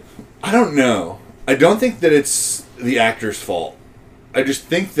your opinion? I don't know. I don't think that it's the actor's fault. I just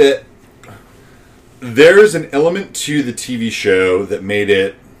think that there's an element to the TV show that made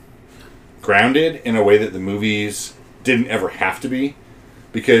it grounded in a way that the movies didn't ever have to be,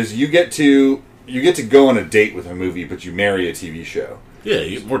 because you get to go on a date with a movie, but you marry a TV show. Yeah,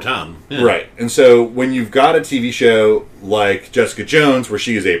 you get more time. Yeah. Right. And so when you've got a TV show like Jessica Jones, where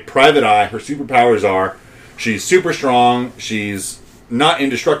she is a private eye, her superpowers are she's super strong, she's not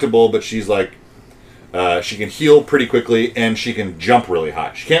indestructible, but she's like she can heal pretty quickly, and she can jump really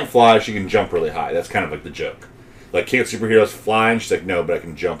high. She can't fly, she can jump really high. That's kind of like the joke. Like, can't superheroes fly? And she's like, no, but I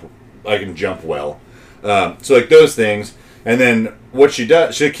can jump well. So, like, those things. And then what she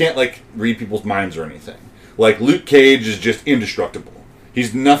does, she can't, like, read people's minds or anything. Like, Luke Cage is just indestructible.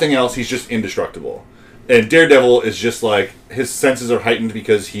 He's nothing else, he's just indestructible. And Daredevil is just, like, his senses are heightened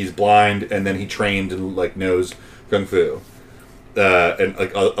because he's blind, and then he trained and, like, knows Kung Fu. And,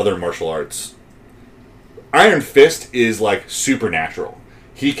 like, other martial arts. Iron Fist is, like, supernatural.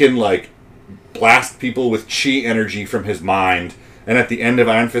 He can, like, blast people with chi energy from his mind, and at the end of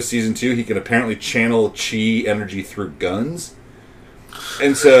Iron Fist Season 2, he can apparently channel chi energy through guns.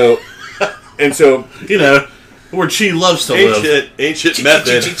 And so, you know, where chi loves to live. Ancient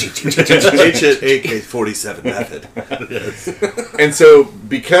method. Ancient AK-47 method. Yes. And so,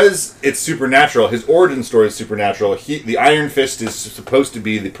 because it's supernatural, his origin story is supernatural. The Iron Fist is supposed to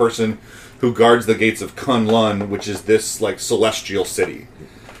be the person who guards the gates of Kunlun, which is this, like, celestial city.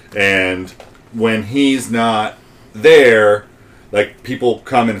 And when he's not there, like, people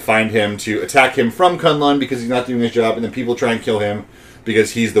come and find him to attack him from Kunlun because he's not doing his job, and then people try and kill him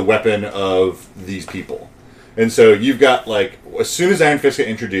because he's the weapon of these people. And so you've got, like, as soon as Iron Fist get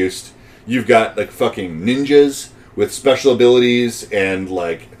introduced, you've got, like, fucking ninjas with special abilities and,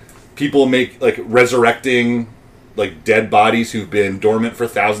 like, people resurrecting, like, dead bodies who've been dormant for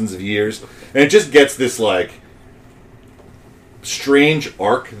thousands of years. And it just gets this, like, strange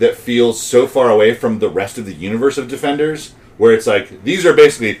arc that feels so far away from the rest of the universe of Defenders, where it's like, these are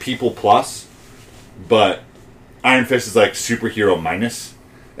basically people plus, but Iron Fist is, like, superhero minus,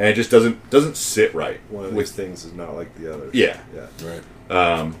 and it just doesn't sit right. One of these things is not like the others. Yeah. Right.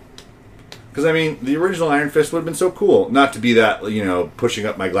 Because, I mean, the original Iron Fist would have been so cool. Not to be that, you know, pushing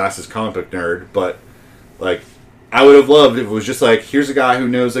up my glasses comic book nerd, but, like, I would have loved if it was just like, here's a guy who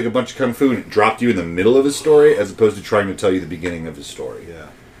knows, like, a bunch of kung fu, and it dropped you in the middle of his story, as opposed to trying to tell you the beginning of his story. Yeah.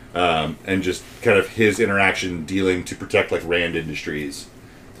 And just kind of his interaction dealing to protect, like, Rand Industries.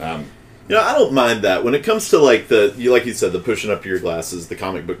 You know, I don't mind that. When it comes to, like, like you said, the pushing up your glasses, the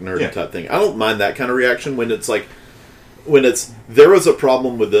comic book nerd type thing, I don't mind that kind of reaction when it's like, there was a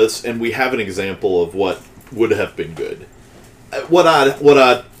problem with this, and we have an example of what would have been good. What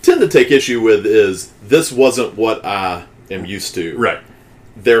I tend to take issue with is, this wasn't what I am used to. Right.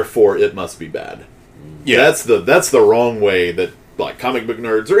 Therefore, it must be bad. Yeah. That's the wrong way that, like, comic book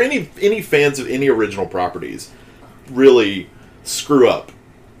nerds or any fans of any original properties really screw up.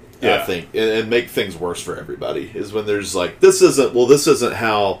 I think, and make things worse for everybody, is when there's like, this isn't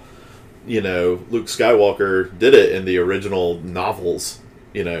how, you know, Luke Skywalker did it in the original novels,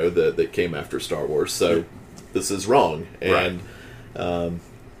 you know, that came after Star Wars. So this is wrong, and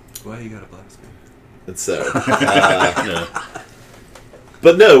why you gotta blast me? And so,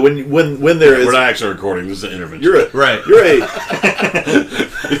 but no, when there is, we're not actually recording. This is an intervention. You're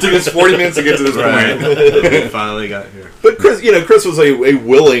It took us 40 minutes to get to this point. We finally got here. But Chris was a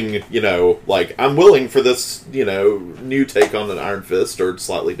willing, you know, like, I'm willing for this, you know, new take on an Iron Fist or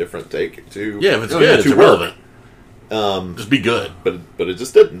slightly different take to if it's good, it's irrelevant. Just be good, but it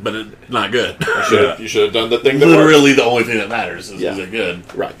just didn't. But it's not good. You should have done the thing. Literally, the only thing that matters is it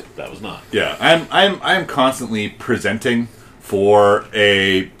good. Right. That was not. Yeah, I'm constantly presenting for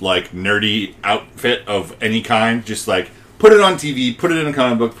a, like, nerdy outfit of any kind. Just, like, put it on TV, put it in a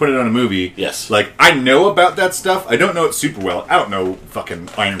comic book, put it on a movie. Yes. Like, I know about that stuff. I don't know it super well. I don't know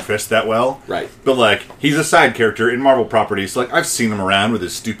fucking Iron Fist that well. Right. But, like, he's a side character in Marvel properties. So, like, I've seen him around with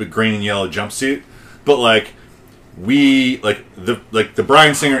his stupid green and yellow jumpsuit. But, like, the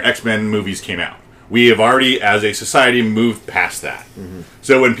Bryan Singer X-Men movies came out. we have already, as a society, moved past that. Mm-hmm.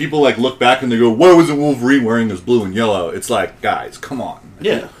 So when people like look back and they go, "What was it Wolverine wearing his blue and yellow?" It's like, guys, come on.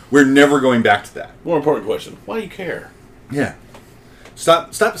 Yeah. We're never going back to that. More important question: why do you care? Yeah.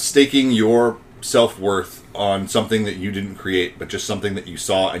 Stop staking your self-worth on something that you didn't create, but just something that you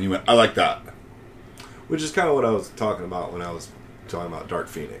saw and you went, "I like that." Which is kind of what I was talking about when I was talking about Dark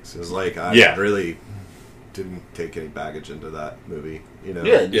Phoenix. It was like I really didn't take any baggage into that movie, you know?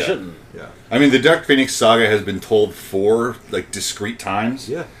 Yeah, you shouldn't. Yeah. I mean, the Dark Phoenix saga has been told 4 like discrete times.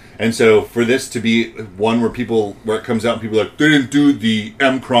 Yeah. And so for this to be one where it comes out and people are like, they didn't do the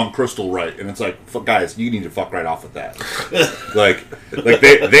M-Cron crystal right, and it's like, guys, you need to fuck right off with that. like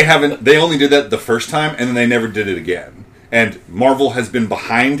they only did that the first time and then they never did it again. And Marvel has been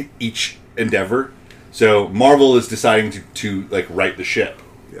behind each endeavor, so Marvel is deciding to like right the ship.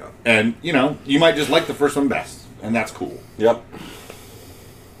 Yeah. And you know, you might just like the first one best, and that's cool. Yep.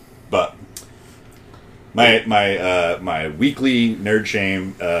 But my weekly nerd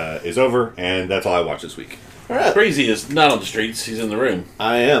shame is over, and that's all I watched this week. All right. Crazy is not on the streets; he's in the room.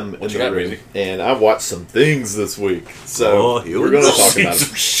 I am. What you got, Crazy? And I've watched some things this week, so we're going to talk about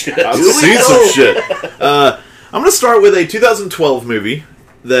some it. shit. I've seen some shit. I'm going to start with a 2012 movie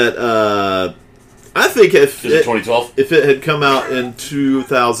that I think Is it 2012? if it had come out in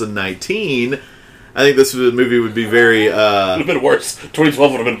 2019, I think this movie would be very... It would have been worse.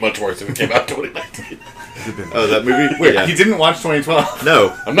 2012 would have been much worse if it came out in 2019. Oh, that movie? Wait, Yeah. he didn't watch 2012?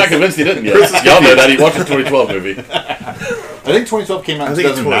 No. I'm not convinced he didn't yet. Y'all know that. He watched the 2012 movie. I think 2012 came out in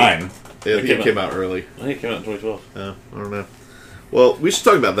 2009. Yeah, I think it came out early. I think it came out in 2012. I don't know. Well, we should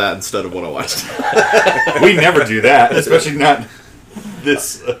talk about that instead of what I watched. We never do that, especially not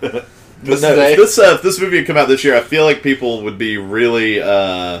this... But no, if this movie had come out this year, I feel like people would be really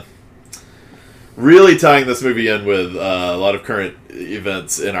tying this movie in with a lot of current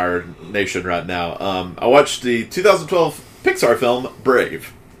events in our nation right now. I watched the 2012 Pixar film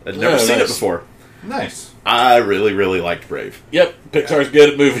Brave. I'd never seen it before. Nice. I really, really liked Brave. Yep, Pixar's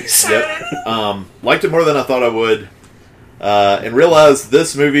good at movies. Yep. Liked it more than I thought I would. And realized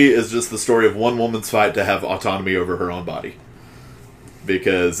this movie is just the story of one woman's fight to have autonomy over her own body.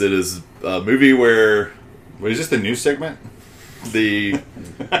 Because it is a movie where... Wait, is this the news segment? The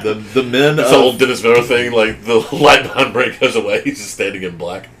men It's of... the whole Dennis Miller thing, like the light behind Brake goes away, he's just standing in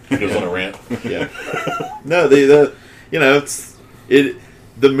black. He goes on a rant. Yeah. No, the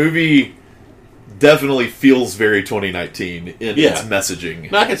movie definitely feels very 2019 in its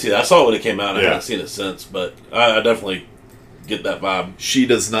messaging. No, I can see that. I saw it when it came out. I haven't seen it since, but I definitely get that vibe. She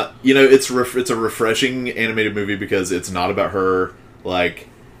does not... it's a refreshing animated movie because it's not about her... like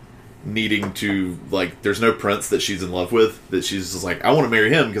needing to there's no prince that she's in love with that she's just like, I want to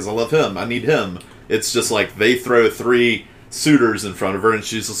marry him because I love him, I need him. It's just like they throw 3 suitors in front of her and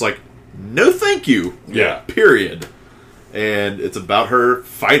she's just like, no thank you. Period. And it's about her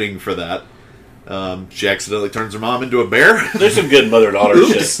fighting for that. She accidentally turns her mom into a bear. There's some good mother-daughter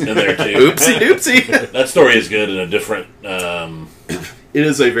shit in there too. Oopsie doopsie. That story is good in a different it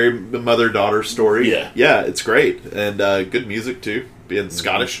is a very mother-daughter story. Yeah, it's great. And good music too, being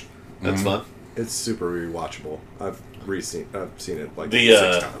Scottish. That's fun. It's super rewatchable. I've seen it like the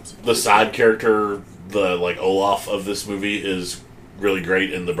 6 times. The side character, the Olaf of this movie is really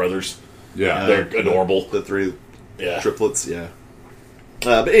great, and the brothers, they're adorable. The 3 Yeah. triplets, yeah.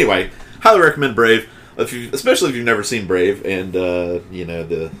 But anyway, highly recommend Brave, especially if you've never seen Brave, and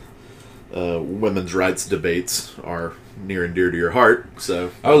the women's rights debates are near and dear to your heart.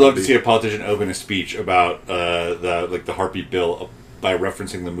 So I would love to see a politician open a speech about the heartbeat bill by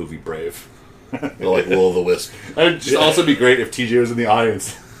referencing the movie Brave. The Will o' the Wisp. It'd just also be great if TJ was in the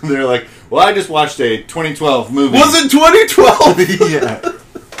audience. They're like, "Well, I just watched a 2012 movie." Was it 2012? Yeah.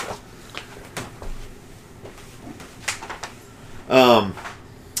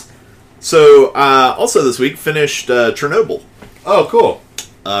 So also this week finished Chernobyl. Oh, cool.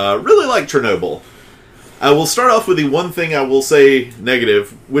 Really like Chernobyl. I will start off with the one thing I will say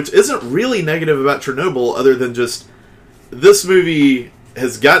negative, which isn't really negative about Chernobyl, other than just this movie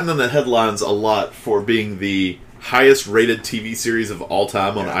has gotten in the headlines a lot for being the highest rated TV series of all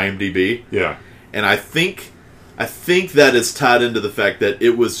time on IMDb. Yeah. And I think that is tied into the fact that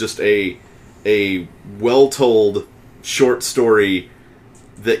it was just a well-told short story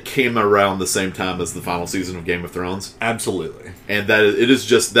that came around the same time as the final season of Game of Thrones. Absolutely. And that it is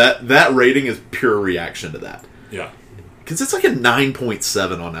just that rating is pure reaction to that. Yeah. Because it's like a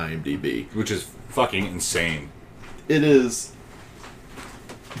 9.7 on IMDb. Which is fucking insane. It is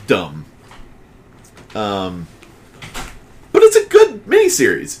dumb. But it's a good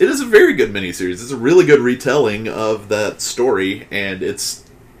miniseries. It is a very good miniseries. It's a really good retelling of that story, and it's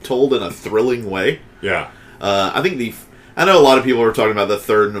told in a thrilling way. Yeah. I think I know a lot of people are talking about the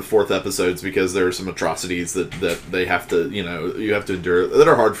third and the fourth episodes because there are some atrocities that they have to, you have to endure that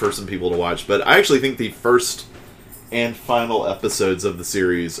are hard for some people to watch. But I actually think the first and final episodes of the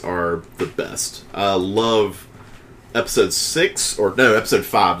series are the best. I love episode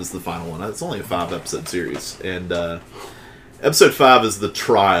 5 is the final one. It's only a 5-episode series. And episode 5 is the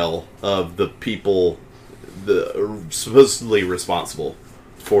trial of the people supposedly responsible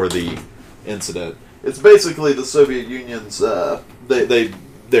for the incident. It's basically the Soviet Union's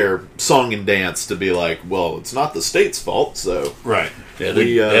their song and dance to be like, well, it's not the state's fault, so right. Yeah,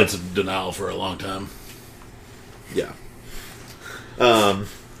 they had some denial for a long time. Yeah.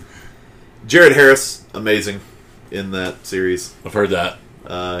 Jared Harris, amazing in that series. I've heard that.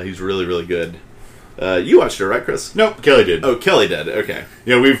 He's really, really good. You watched it, right, Chris? Nope, Kelly did. Oh, Kelly did. Okay.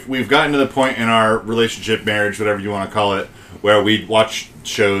 Yeah, we've gotten to the point in our relationship, marriage, whatever you want to call it, where we watch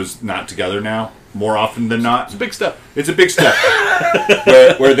shows not together now. More often than not. It's a big step. It's a big step.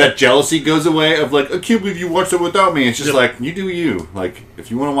 where that jealousy goes away of like, I can't believe you watched it without me. It's just like, you do you. Like,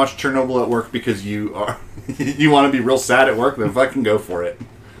 if you want to watch Chernobyl at work because you want to be real sad at work, then fucking go for it.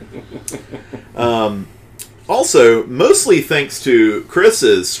 Also, mostly thanks to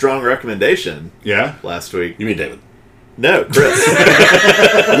Chris's strong recommendation. Yeah? Last week. You mean David? No, Chris.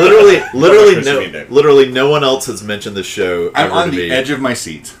 literally no one else has mentioned this show I'm ever on to the me. edge of my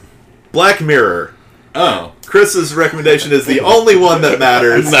seat. Black Mirror. Oh. Chris's recommendation is the only one that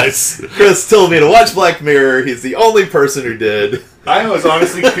matters. Nice. Chris told me to watch Black Mirror. He's the only person who did. I was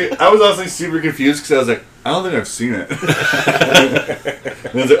honestly super confused because I was like, I don't think I've seen it. And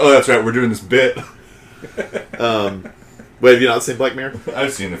I was like, oh, that's right, we're doing this bit. Wait, have you not seen Black Mirror?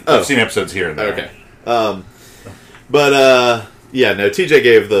 I've seen it. I've seen episodes here and there. Okay. Yeah, no, TJ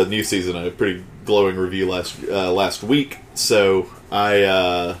gave the new season a pretty glowing review last week, so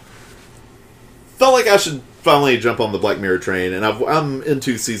I felt like I should finally jump on the Black Mirror train, and I'm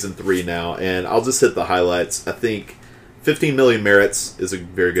into season 3 now, and I'll just hit the highlights. I think 15 Million Merits is a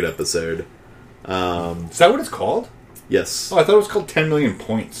very good episode. Is that what it's called? Yes. Oh, I thought it was called 10 Million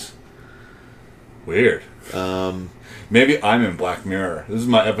Points. Weird. Maybe I'm in Black Mirror. This is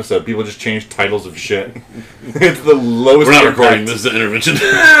my episode. People just change titles of shit. It's the lowest. We're not recording. This is an intervention.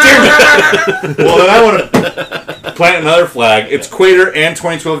 Well, then I want to plant another flag. It's Quater, and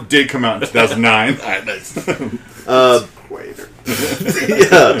 2012 did come out in 2009. All right, nice. Quater.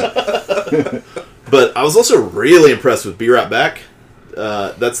 Yeah. But I was also really impressed with Be Right Back.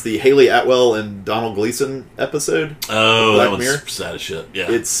 That's the Haley Atwell and Donald Gleason episode. Oh, Black that one's Mirror. sad as shit. Yeah.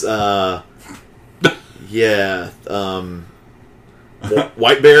 It's yeah.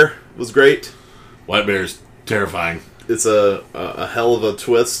 White Bear was great. White Bear's terrifying. It's a hell of a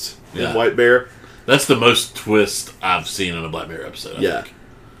twist in Yeah. White Bear. That's the most twist I've seen in a Black Mirror episode. I think.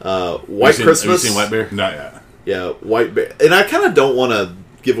 White Christmas. Have you seen White Bear? Not yet. Yeah, White Bear. And I kind of don't want to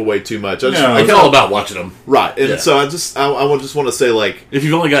give away too much. No, It's all about watching them. Right, and Yeah. so I just want to say, like, If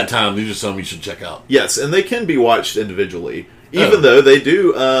you've only got time, these are some you should check out. yes, and they can be watched individually, even though they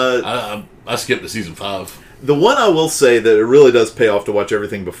do. I skipped to season 5. The one I will say that it really does pay off to watch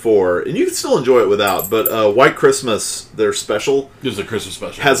everything before, and you can still enjoy it without, but White Christmas, their special, This is a Christmas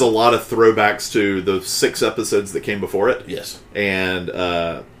special. has a lot of throwbacks to the 6 episodes that came before it. Yes. And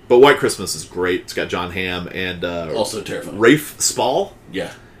but White Christmas is great. It's got John Hamm and Also terrifying. Rafe Spall.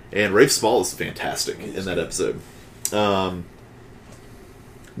 Yeah. And Rafe Spall is fantastic in that episode.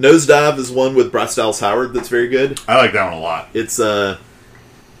 Nosedive is one with Bryce Dallas Howard that's very good. I like that one a lot. It's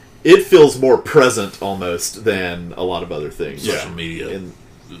it feels more present almost than a lot of other things. Social media. And,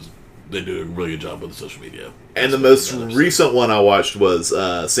 They do a really good job with the social media. and the most recent one I watched was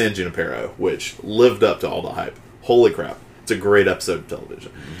San Junipero, which lived up to all the hype. Holy crap. It's a great episode of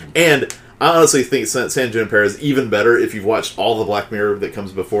television. Mm-hmm. And I honestly think San Junipero is even better if you've watched all the Black Mirror that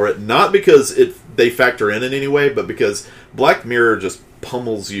comes before it. Not because they factor in any way, but because Black Mirror just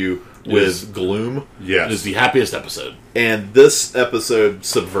pummels you with gloom. It is the happiest episode. And this episode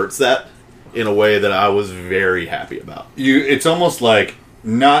subverts that in a way that I was very happy about. It's almost like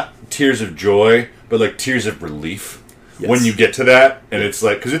not tears of joy, but like tears of relief when you get to that. And it's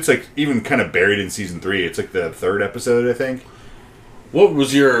like, because it's like even kind of buried in season 3. It's like the 3rd episode, I think. What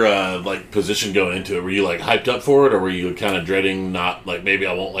was your position going into it? Were you like hyped up for it, or were you kind of dreading not like maybe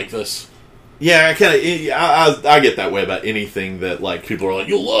I won't like this? Yeah, I get that way about anything that like People are like,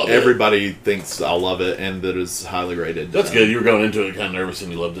 you'll love it. everybody thinks I'll love it and that is highly rated. That's good. You were going into it kind of nervous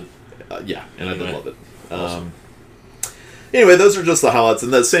and you loved it. Yeah, and I did Anyway. love it. Awesome. Anyway, those are just the highlights,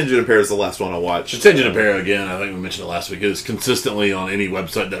 and that San Junipero is the last one I watched. San Junipero, again, I think we mentioned it last week, is consistently on any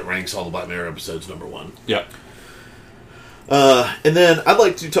website that ranks all the Black Mirror episodes #1. Yeah. And then I'd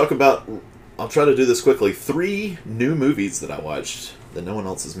like to talk about, I'll try to do this quickly, 3 new movies that I watched that no one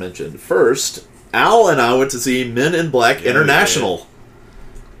else has mentioned. First, Al and I went to see Men in Black International.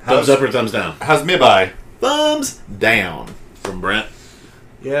 Thumbs up or thumbs down? How's Mibai? Thumbs down. From Brent?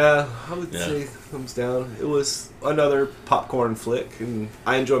 Yeah, I would say thumbs down. It was another popcorn flick, and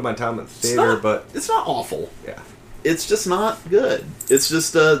I enjoyed my time at the theater, but... It's not awful. Yeah. It's just not good. It's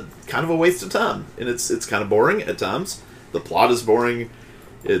just kind of a waste of time. And it's kind of boring at times. The plot is boring.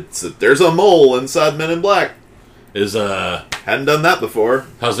 There's a mole inside Men in Black. Hadn't done that before.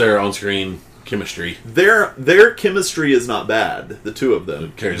 How's their on-screen chemistry? Their chemistry is not bad. The two of them.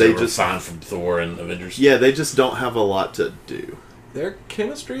 It carries they over just fine from Thor and Avengers. Yeah, they just don't have a lot to do. Their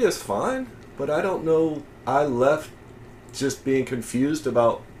chemistry is fine, but I don't know. I left just being confused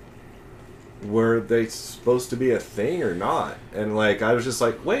about were they supposed to be a thing or not, and I was just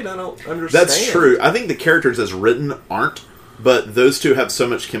like, wait, I don't understand. That's true. I think the characters as written aren't, but those two have so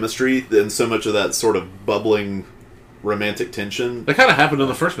much chemistry and so much of that sort of bubbling romantic tension. That kind of happened in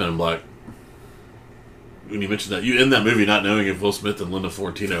the first Men in Black. When you mentioned that, you end that movie not knowing if Will Smith and Linda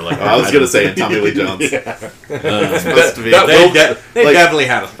Fortino I was going to say, and Tommy Lee Jones. Supposed to be. They definitely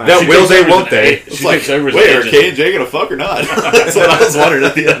had a thing. That will they, won't they? It's like, wait, are Kay and Jay going to fuck or not? That's what I was wondering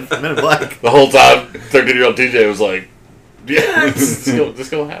at the end of Men in Black. The whole time, 13-year-old TJ was like, yeah, this is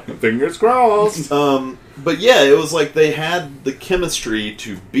going to happen. Fingers crossed. But yeah, it was like they had the chemistry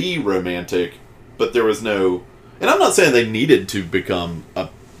to be romantic, but there was no... And I'm not saying they needed to become a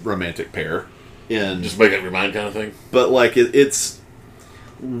romantic pair. Just make up your mind kind of thing. But it's...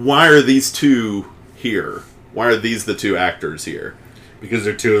 Why are these two here? Why are these the two actors here? Because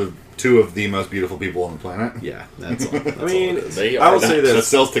they're two of the most beautiful people on the planet. Yeah, that's all. I mean, I will say this. That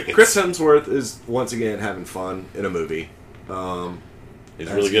sells tickets. Chris Hemsworth is, once again, having fun in a movie.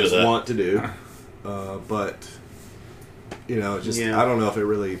 He's really good at that. Want to do. But... I don't know if it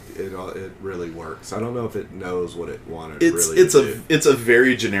really works. I don't know if it knows what it wanted to do. It's a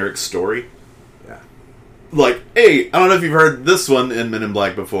very generic story. Yeah. Hey, I don't know if you've heard this one in Men in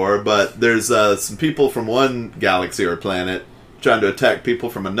Black before, but there's some people from one galaxy or planet trying to attack people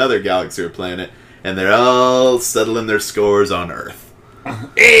from another galaxy or planet, and they're all settling their scores on Earth.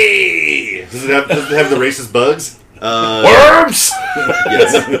 Hey! Does it have the racist bugs? Worms!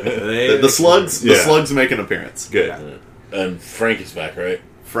 Yes. The slugs. The slugs make an appearance. Good. Yeah. And Frank is back, right?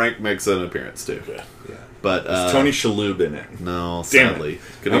 Frank makes an appearance too. Okay. Yeah. But is Tony Shalhoub in it? No, sadly.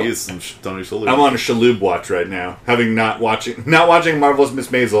 Could have used some Tony Shalhoub. I'm on a Shalhoub watch right now, having not watching Marvelous Miss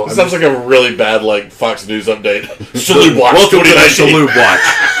Maisel. It sounds like a really bad Fox News update. Shalhoub watch. Welcome to the Shalhoub watch.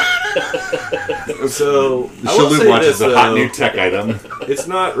 So the Shalhoub watch is a hot new tech item. It's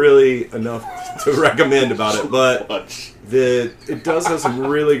not really enough to recommend about it, but it does have some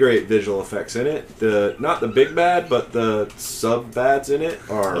really great visual effects in it. Not the big bad, but the sub bads in it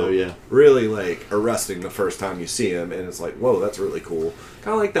are really arresting the first time you see them, and it's like, whoa, that's really cool.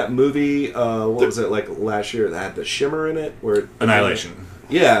 Kind of like that movie. What was it last year that had the shimmer in it? Annihilation.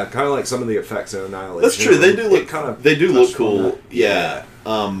 Yeah, kind of like some of the effects in Annihilation. That's true. They do look cool. Yeah.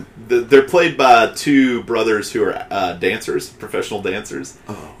 They're played by two brothers who are dancers, professional dancers.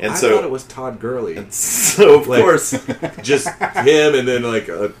 Oh, I thought it was Todd Gurley. And so of course, just him, and then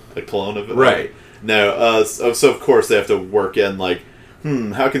a clone of it. Right. No. So of course they have to work in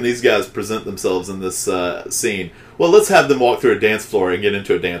how can these guys present themselves in this scene? Well, let's have them walk through a dance floor and get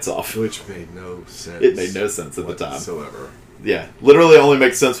into a dance-off. Which made no sense. It made no sense at the time. Whatsoever. Yeah, literally only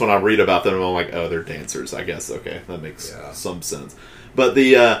makes sense when I read about them and I'm like, oh, they're dancers. I guess, okay, that makes some sense. But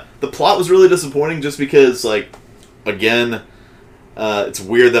the plot was really disappointing just because, again, it's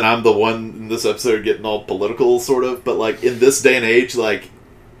weird that I'm the one in this episode getting all political, sort of. But, in this day and age,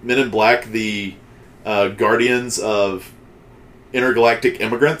 Men in Black, the guardians of intergalactic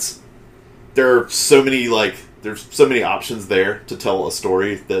immigrants, there are so many, there's so many options there to tell a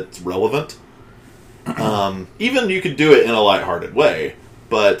story that's relevant. Even you could do it in a lighthearted way,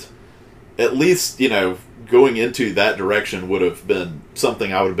 but at least, going into that direction would have been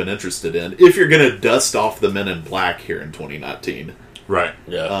something I would have been interested in if you're going to dust off the Men in Black here in 2019. Right.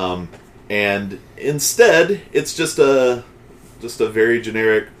 Yeah. And instead, it's just a very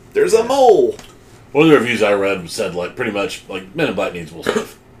generic, there's a mole. One of the reviews I read said, pretty much, Men in Black needs Will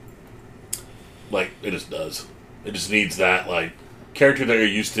Smith. It just does. It just needs that, character that you're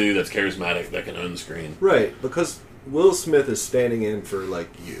used to that's charismatic, that can own the screen. Right, because Will Smith is standing in for,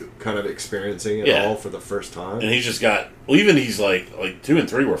 you, kind of experiencing it all for the first time. And he's just got... Well, even he's, 2 and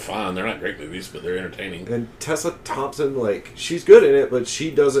 3 were fine. They're not great movies, but they're entertaining. And Tessa Thompson, she's good in it, but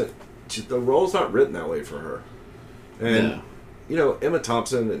she doesn't... the role's not written that way for her. And, Emma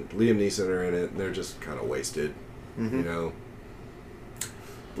Thompson and Liam Neeson are in it, and they're just kind of wasted. Mm-hmm.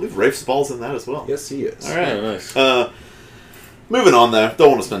 I believe Rafe Spall's in that as well. Yes, he is. All right. Oh, nice. Moving on, though. Don't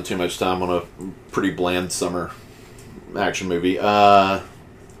want to spend too much time on a pretty bland summer action movie. I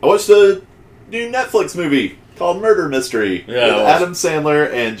watched a new Netflix movie called Murder Mystery with Adam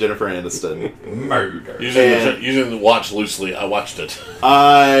Sandler and Jennifer Aniston. Murder. Using the watch loosely, I watched it.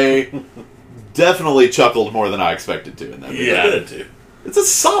 I definitely chuckled more than I expected to in that movie. Yeah, I did too. It's a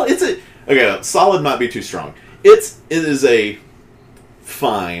solid... Okay, solid might be too strong. It is a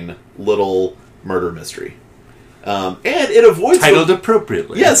fine little murder mystery. And it avoids... Titled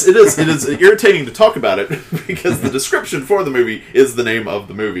appropriately. Yes, it is. It is irritating to talk about it because the description for the movie is the name of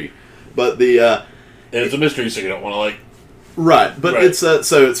the movie. But the... and it's a mystery, so you don't want to, Right, but it's so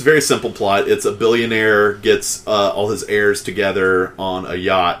it's a very simple plot. It's a billionaire gets all his heirs together on a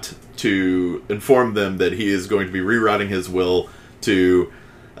yacht to inform them that he is going to be rewriting his will to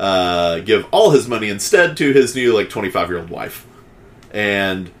give all his money instead to his new 25-year-old wife.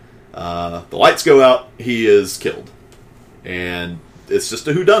 And the lights go out, he is killed. And it's just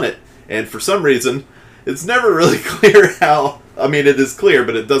a whodunit. And for some reason, it's never really clear how... I mean, it is clear,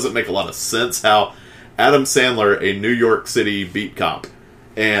 but it doesn't make a lot of sense how Adam Sandler, a New York City beat cop,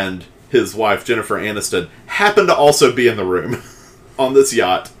 and his wife, Jennifer Aniston, happen to also be in the room on this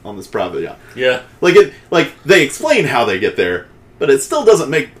yacht, on this private yacht. Yeah. They explain how they get there, but it still doesn't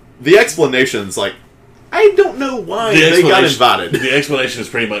make... The explanation's I don't know why they got invited. The explanation is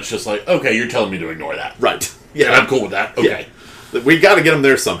pretty much just okay, you're telling me to ignore that. Right. Yeah. And I'm cool with that. Okay. Yeah. We got to get them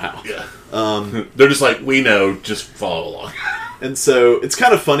there somehow. Yeah. They're just we know, just follow along. And so it's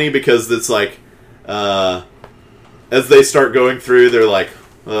kind of funny because it's as they start going through, they're like,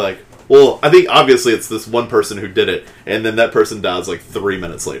 well, I think obviously it's this one person who did it, and then that person dies 3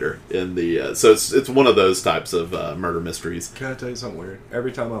 minutes later in the. So it's one of those types of murder mysteries. Can I tell you something weird?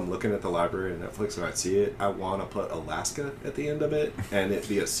 Every time I'm looking at the library on Netflix and I see it, I want to put Alaska at the end of it and it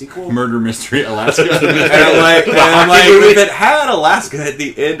be a sequel. Murder Mystery Alaska. and I'm like, if it had Alaska at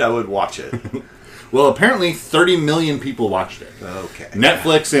the end, I would watch it. Well, apparently 30 million people watched it. Okay.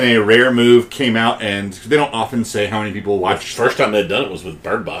 Netflix, in a rare move, came out, and they don't often say how many people watched. The first time they'd done it was with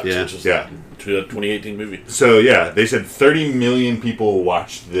Bird Box, Yeah. which was a 2018 movie. So, yeah, they said 30 million people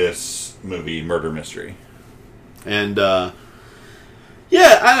watched this movie, Murder Mystery. And, I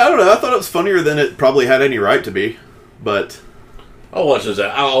don't know. I thought it was funnier than it probably had any right to be. But... I'll watch this.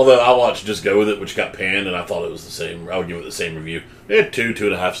 Although I watched Just Go With It, which got panned, and I thought it was the same. I would give it the same review. It had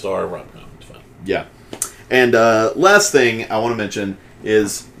 2.5 star. No, it's fine. Yeah. And last thing I want to mention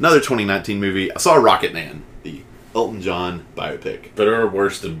is another 2019 movie. I saw Rocketman, the Elton John biopic. Better or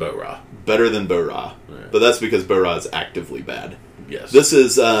worse than Bo Ra? Better than Bo Ra. Right. But that's because Bo Ra is actively bad. Yes.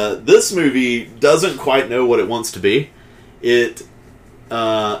 This movie doesn't quite know what it wants to be. You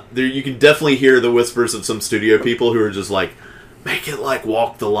can definitely hear the whispers of some studio people who are just make it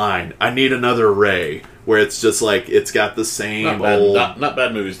Walk the Line. I need another Ray. Where it's just it's got the same old... Not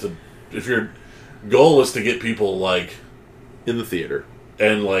bad movies. If your goal is to get people in the theater.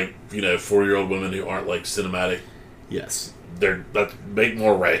 And 4-year-old women who aren't cinematic. Yes. Make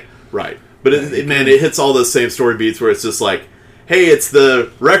more Ray. Right. But it hits all those same story beats where it's just hey, it's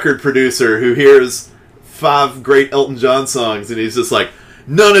the record producer who hears 5 great Elton John songs and he's just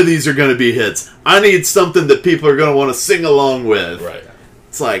none of these are going to be hits. I need something that people are going to want to sing along with. Right.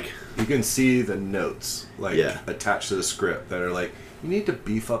 It's you can see the notes attached to the script that are you need to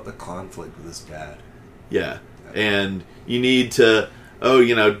beef up the conflict with this dad. Yeah. And you need to,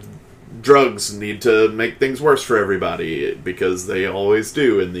 drugs need to make things worse for everybody because they always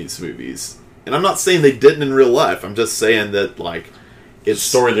do in these movies. And I'm not saying they didn't in real life. I'm just saying that, it's a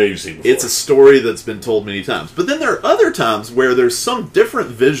story that you've seen before. It's a story that's been told many times. But then there are other times where there's some different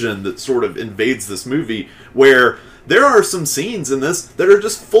vision that sort of invades this movie where there are some scenes in this that are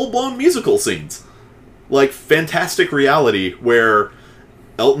just full-blown musical scenes. Fantastic Reality, where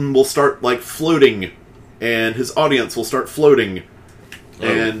Elton will start, floating, and his audience will start floating. Oh,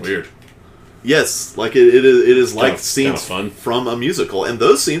 and weird. Yes, it is scenes fun. From a musical. And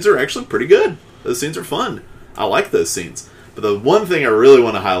those scenes are actually pretty good. Those scenes are fun. I like those scenes. But the one thing I really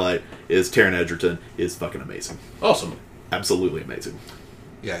want to highlight is Taron Egerton is fucking amazing. Awesome. Absolutely amazing.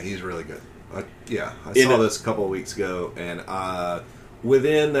 Yeah, he's really good. I saw this a couple of weeks ago, and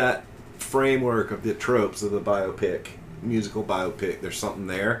within that framework of the tropes of the musical biopic, there's something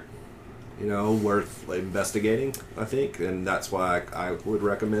there, worth investigating, I think, and that's why I would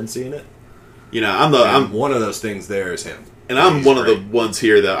recommend seeing it. I'm one of those things there is him. And I'm one of the ones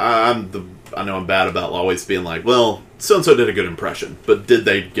here that I know I'm bad about always being well, so-and-so did a good impression, but did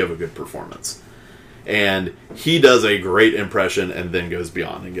they give a good performance? And he does a great impression and then goes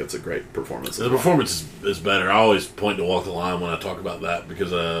beyond and gives a great performance. The performance is better. I always point to Walk the Line when I talk about that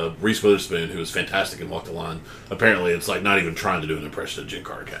because Reese Witherspoon, who was fantastic in Walk the Line, apparently it's like not even trying to do an impression of Jen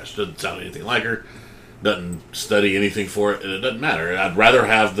Carter Cash. Doesn't sound anything like her. Doesn't study anything for it, and it doesn't matter. I'd rather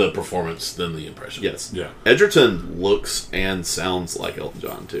have the performance than the impression. Yes. Yeah. Edgerton looks and sounds like Elton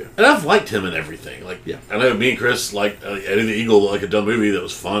John, too. And I've liked him in everything. Like, Yeah. I know me and Chris liked Eddie the Eagle, like a dumb movie that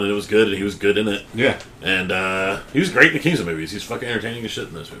was fun and it was good, and he was good in it. Yeah. And he was great in the Kingsman movies. He's fucking entertaining as shit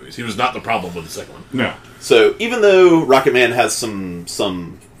in those movies. He was not the problem with the second one. No. So, even though Rocketman has some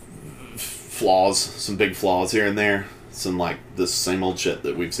flaws, some big flaws here and there, some, like, this same old shit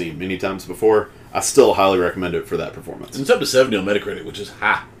that we've seen many times before, I still highly recommend it for that performance. It's up to 70 on Metacritic, which is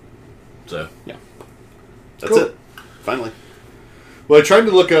high. So, Yeah. That's Cool. it. Finally. Well, I tried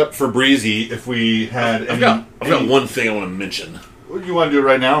to look up for Breezy if we had. I've got one thing I want to mention. What you want to do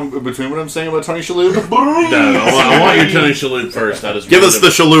right now between what I'm saying about Tony Shalhoub? No, I want your Tony Shalhoub first. I just Give us the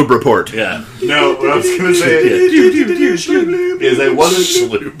Shalhoub report. Yeah. No, what I was going to say is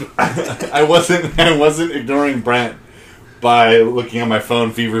I wasn't ignoring Brent by looking on my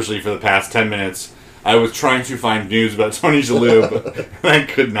phone feverishly for the past 10 minutes. I was trying to find news about Tony Shalhoub, and I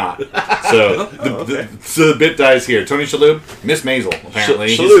could not. So the bit dies here. Tony Shalhoub, Miss Maisel,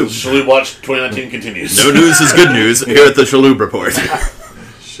 apparently. Shalhoub Watch 2019 continues. No news is good news here at the Shalhoub report.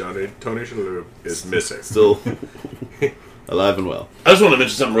 Tony Shalhoub is missing. Still alive and well. I just want to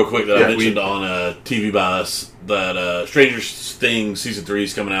mention something real quick that Yeah, I mentioned on TV by Us, that Stranger Things Season 3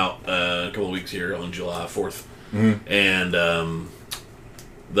 is coming out a couple of weeks here on July 4th. Mm-hmm. And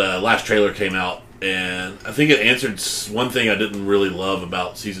the last trailer came out, and I think it answered one thing I didn't really love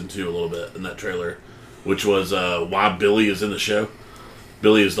about Season 2 a little bit in that trailer, which was why Billy is in the show.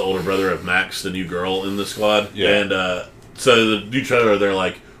 Billy is the older brother of Max, the new girl in the squad. Yeah. And so the new trailer, they're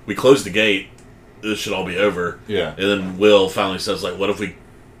like, we closed the gate, this should all be over. Yeah. And then Will finally says, like, what if we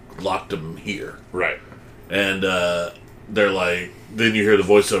locked him here? Right. And they're like, then you hear the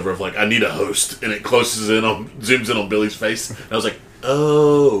voiceover of like, I need a host, and it zooms in on Billy's face. And I was like,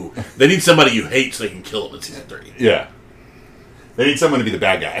 oh, they need somebody you hate so they can kill him in Season 3. Yeah. They need someone to be the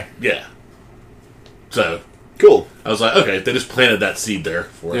bad guy. Yeah. So Cool. I was like, okay, they just planted that seed there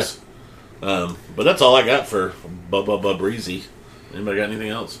for us. But that's all I got for Breezy. Anybody got anything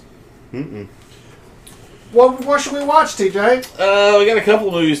else? What should we watch, TJ? We got a couple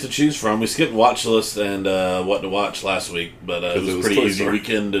of movies to choose from. We skipped Watch List and What to Watch last week, but it was a pretty Toy easy Story.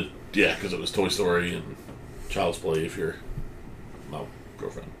 weekend. Because it was Toy Story and Child's Play if you're my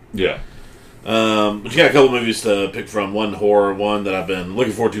girlfriend. Yeah. But you got a couple of movies to pick from. One horror, one that I've been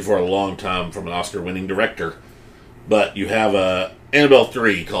looking forward to for a long time from an Oscar-winning director. But you have Annabelle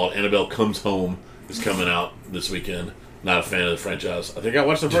 3 called Annabelle Comes Home is coming out this weekend. Not a fan of the franchise. I think I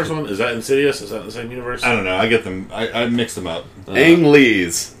watched the first one. Is that Insidious? Is that in the same universe? I don't know. I get them. I mix them up. Ang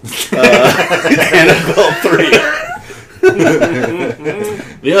Lee's Annabelle 3.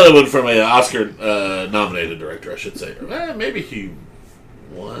 The other one from an Oscar-nominated director, I should say. Maybe he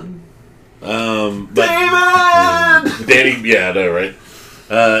won. David! Danny, yeah, I know, right?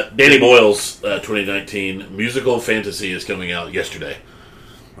 Danny Boyle's 2019 musical fantasy is coming out yesterday.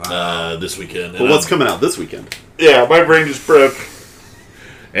 This weekend. Well, what's coming out this weekend? Yeah, my brain just broke.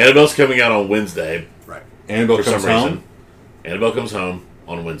 Annabelle's coming out on Wednesday. Right. Annabelle For comes some home. reason. Annabelle comes home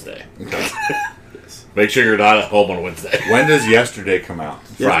on Wednesday. Make sure you're not at home on Wednesday. When does yesterday come out?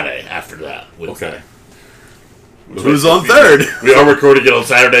 Friday after that. Wednesday. Okay. Who's on third? We are recording it on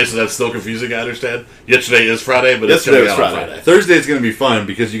Saturday, so that's still confusing, I understand. Yesterday is Friday, but it's Yesterday coming was out on Friday. Friday. Thursday is going to be fun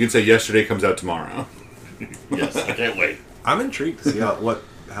because you can say yesterday comes out tomorrow. Yes, I can't wait. I'm intrigued to see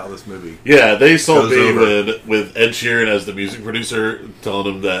how this movie. Yeah, they sold Goes over. David with Ed Sheeran as the music producer,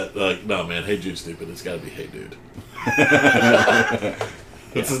 telling him that, like, no, man, Hey Jude's stupid. It's got to be Hey Dude.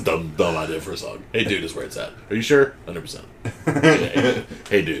 It's a dumb idea for a song. Hey Dude is where it's at. Are you sure? 100%. Yeah,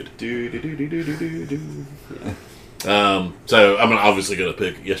 Hey Dude. So I'm obviously going to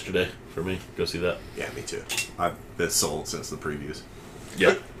pick Yesterday for me. Go see that. Yeah, me too. I've been sold since the previews.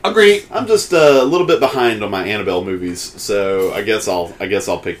 Yeah. Agree. I'm just a little bit behind on my Annabelle movies, so I guess I'll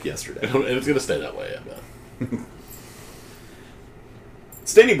pick Yesterday. And it's going to stay that way, I bet.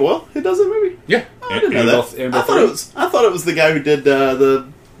 It's Danny Boyle who does that movie? Yeah. Oh, I didn't know that. I thought it was the guy who did the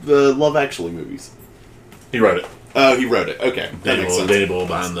Love Actually movies. He wrote it. Oh, he wrote it. Okay, that makes sense. Danny Boyle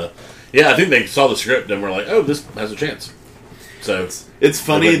behind the... Yeah, I think they saw the script and were like, oh, this has a chance. So... It's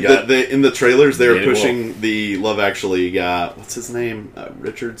funny that in the trailers they were Danny pushing the Love Actually guy. What's his name?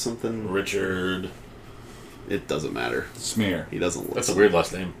 Richard something? Richard... It doesn't matter. Smear. He doesn't look. That's a weird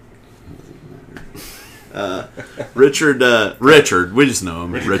last name. Richard. We just know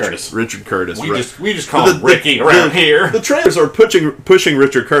him. Richard Curtis. We just call him Ricky around here. The trailers are pushing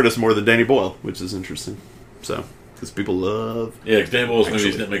Richard Curtis more than Danny Boyle, which is interesting. So, because people love. Yeah, because Danny Boyle's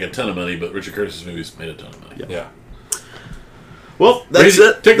movies didn't make a ton of money, but Richard Curtis's movies made a ton of money. Yeah. Well, that's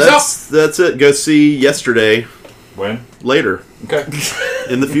it. That's it. Go see Yesterday. When? Later. Okay.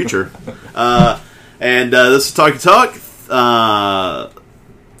 In the future. And this is Talkie Talk.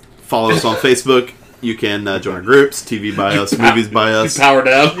 Follow us on Facebook. You can join our groups. TV by us, movies by us. Power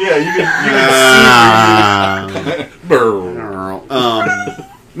down. Yeah, you can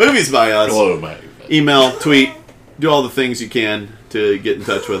movies by us. Hello, Mike. Email, tweet, do all the things you can to get in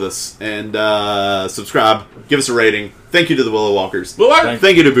touch with us. And subscribe. Give us a rating. Thank you to the Willow Walkers.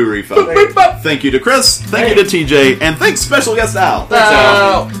 Thank you to Boo Rifa. Thank you to Chris. Thank you to TJ. And thanks special guest Al. Thanks,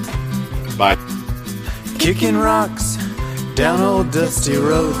 Al. Bye. Kicking rocks down old dusty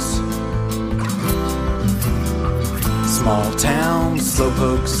roads. Small town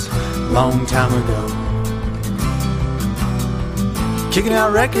slowpokes, long time ago. Kicking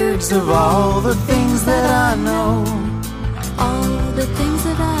out records of all the things that I know. All the things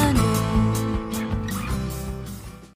that I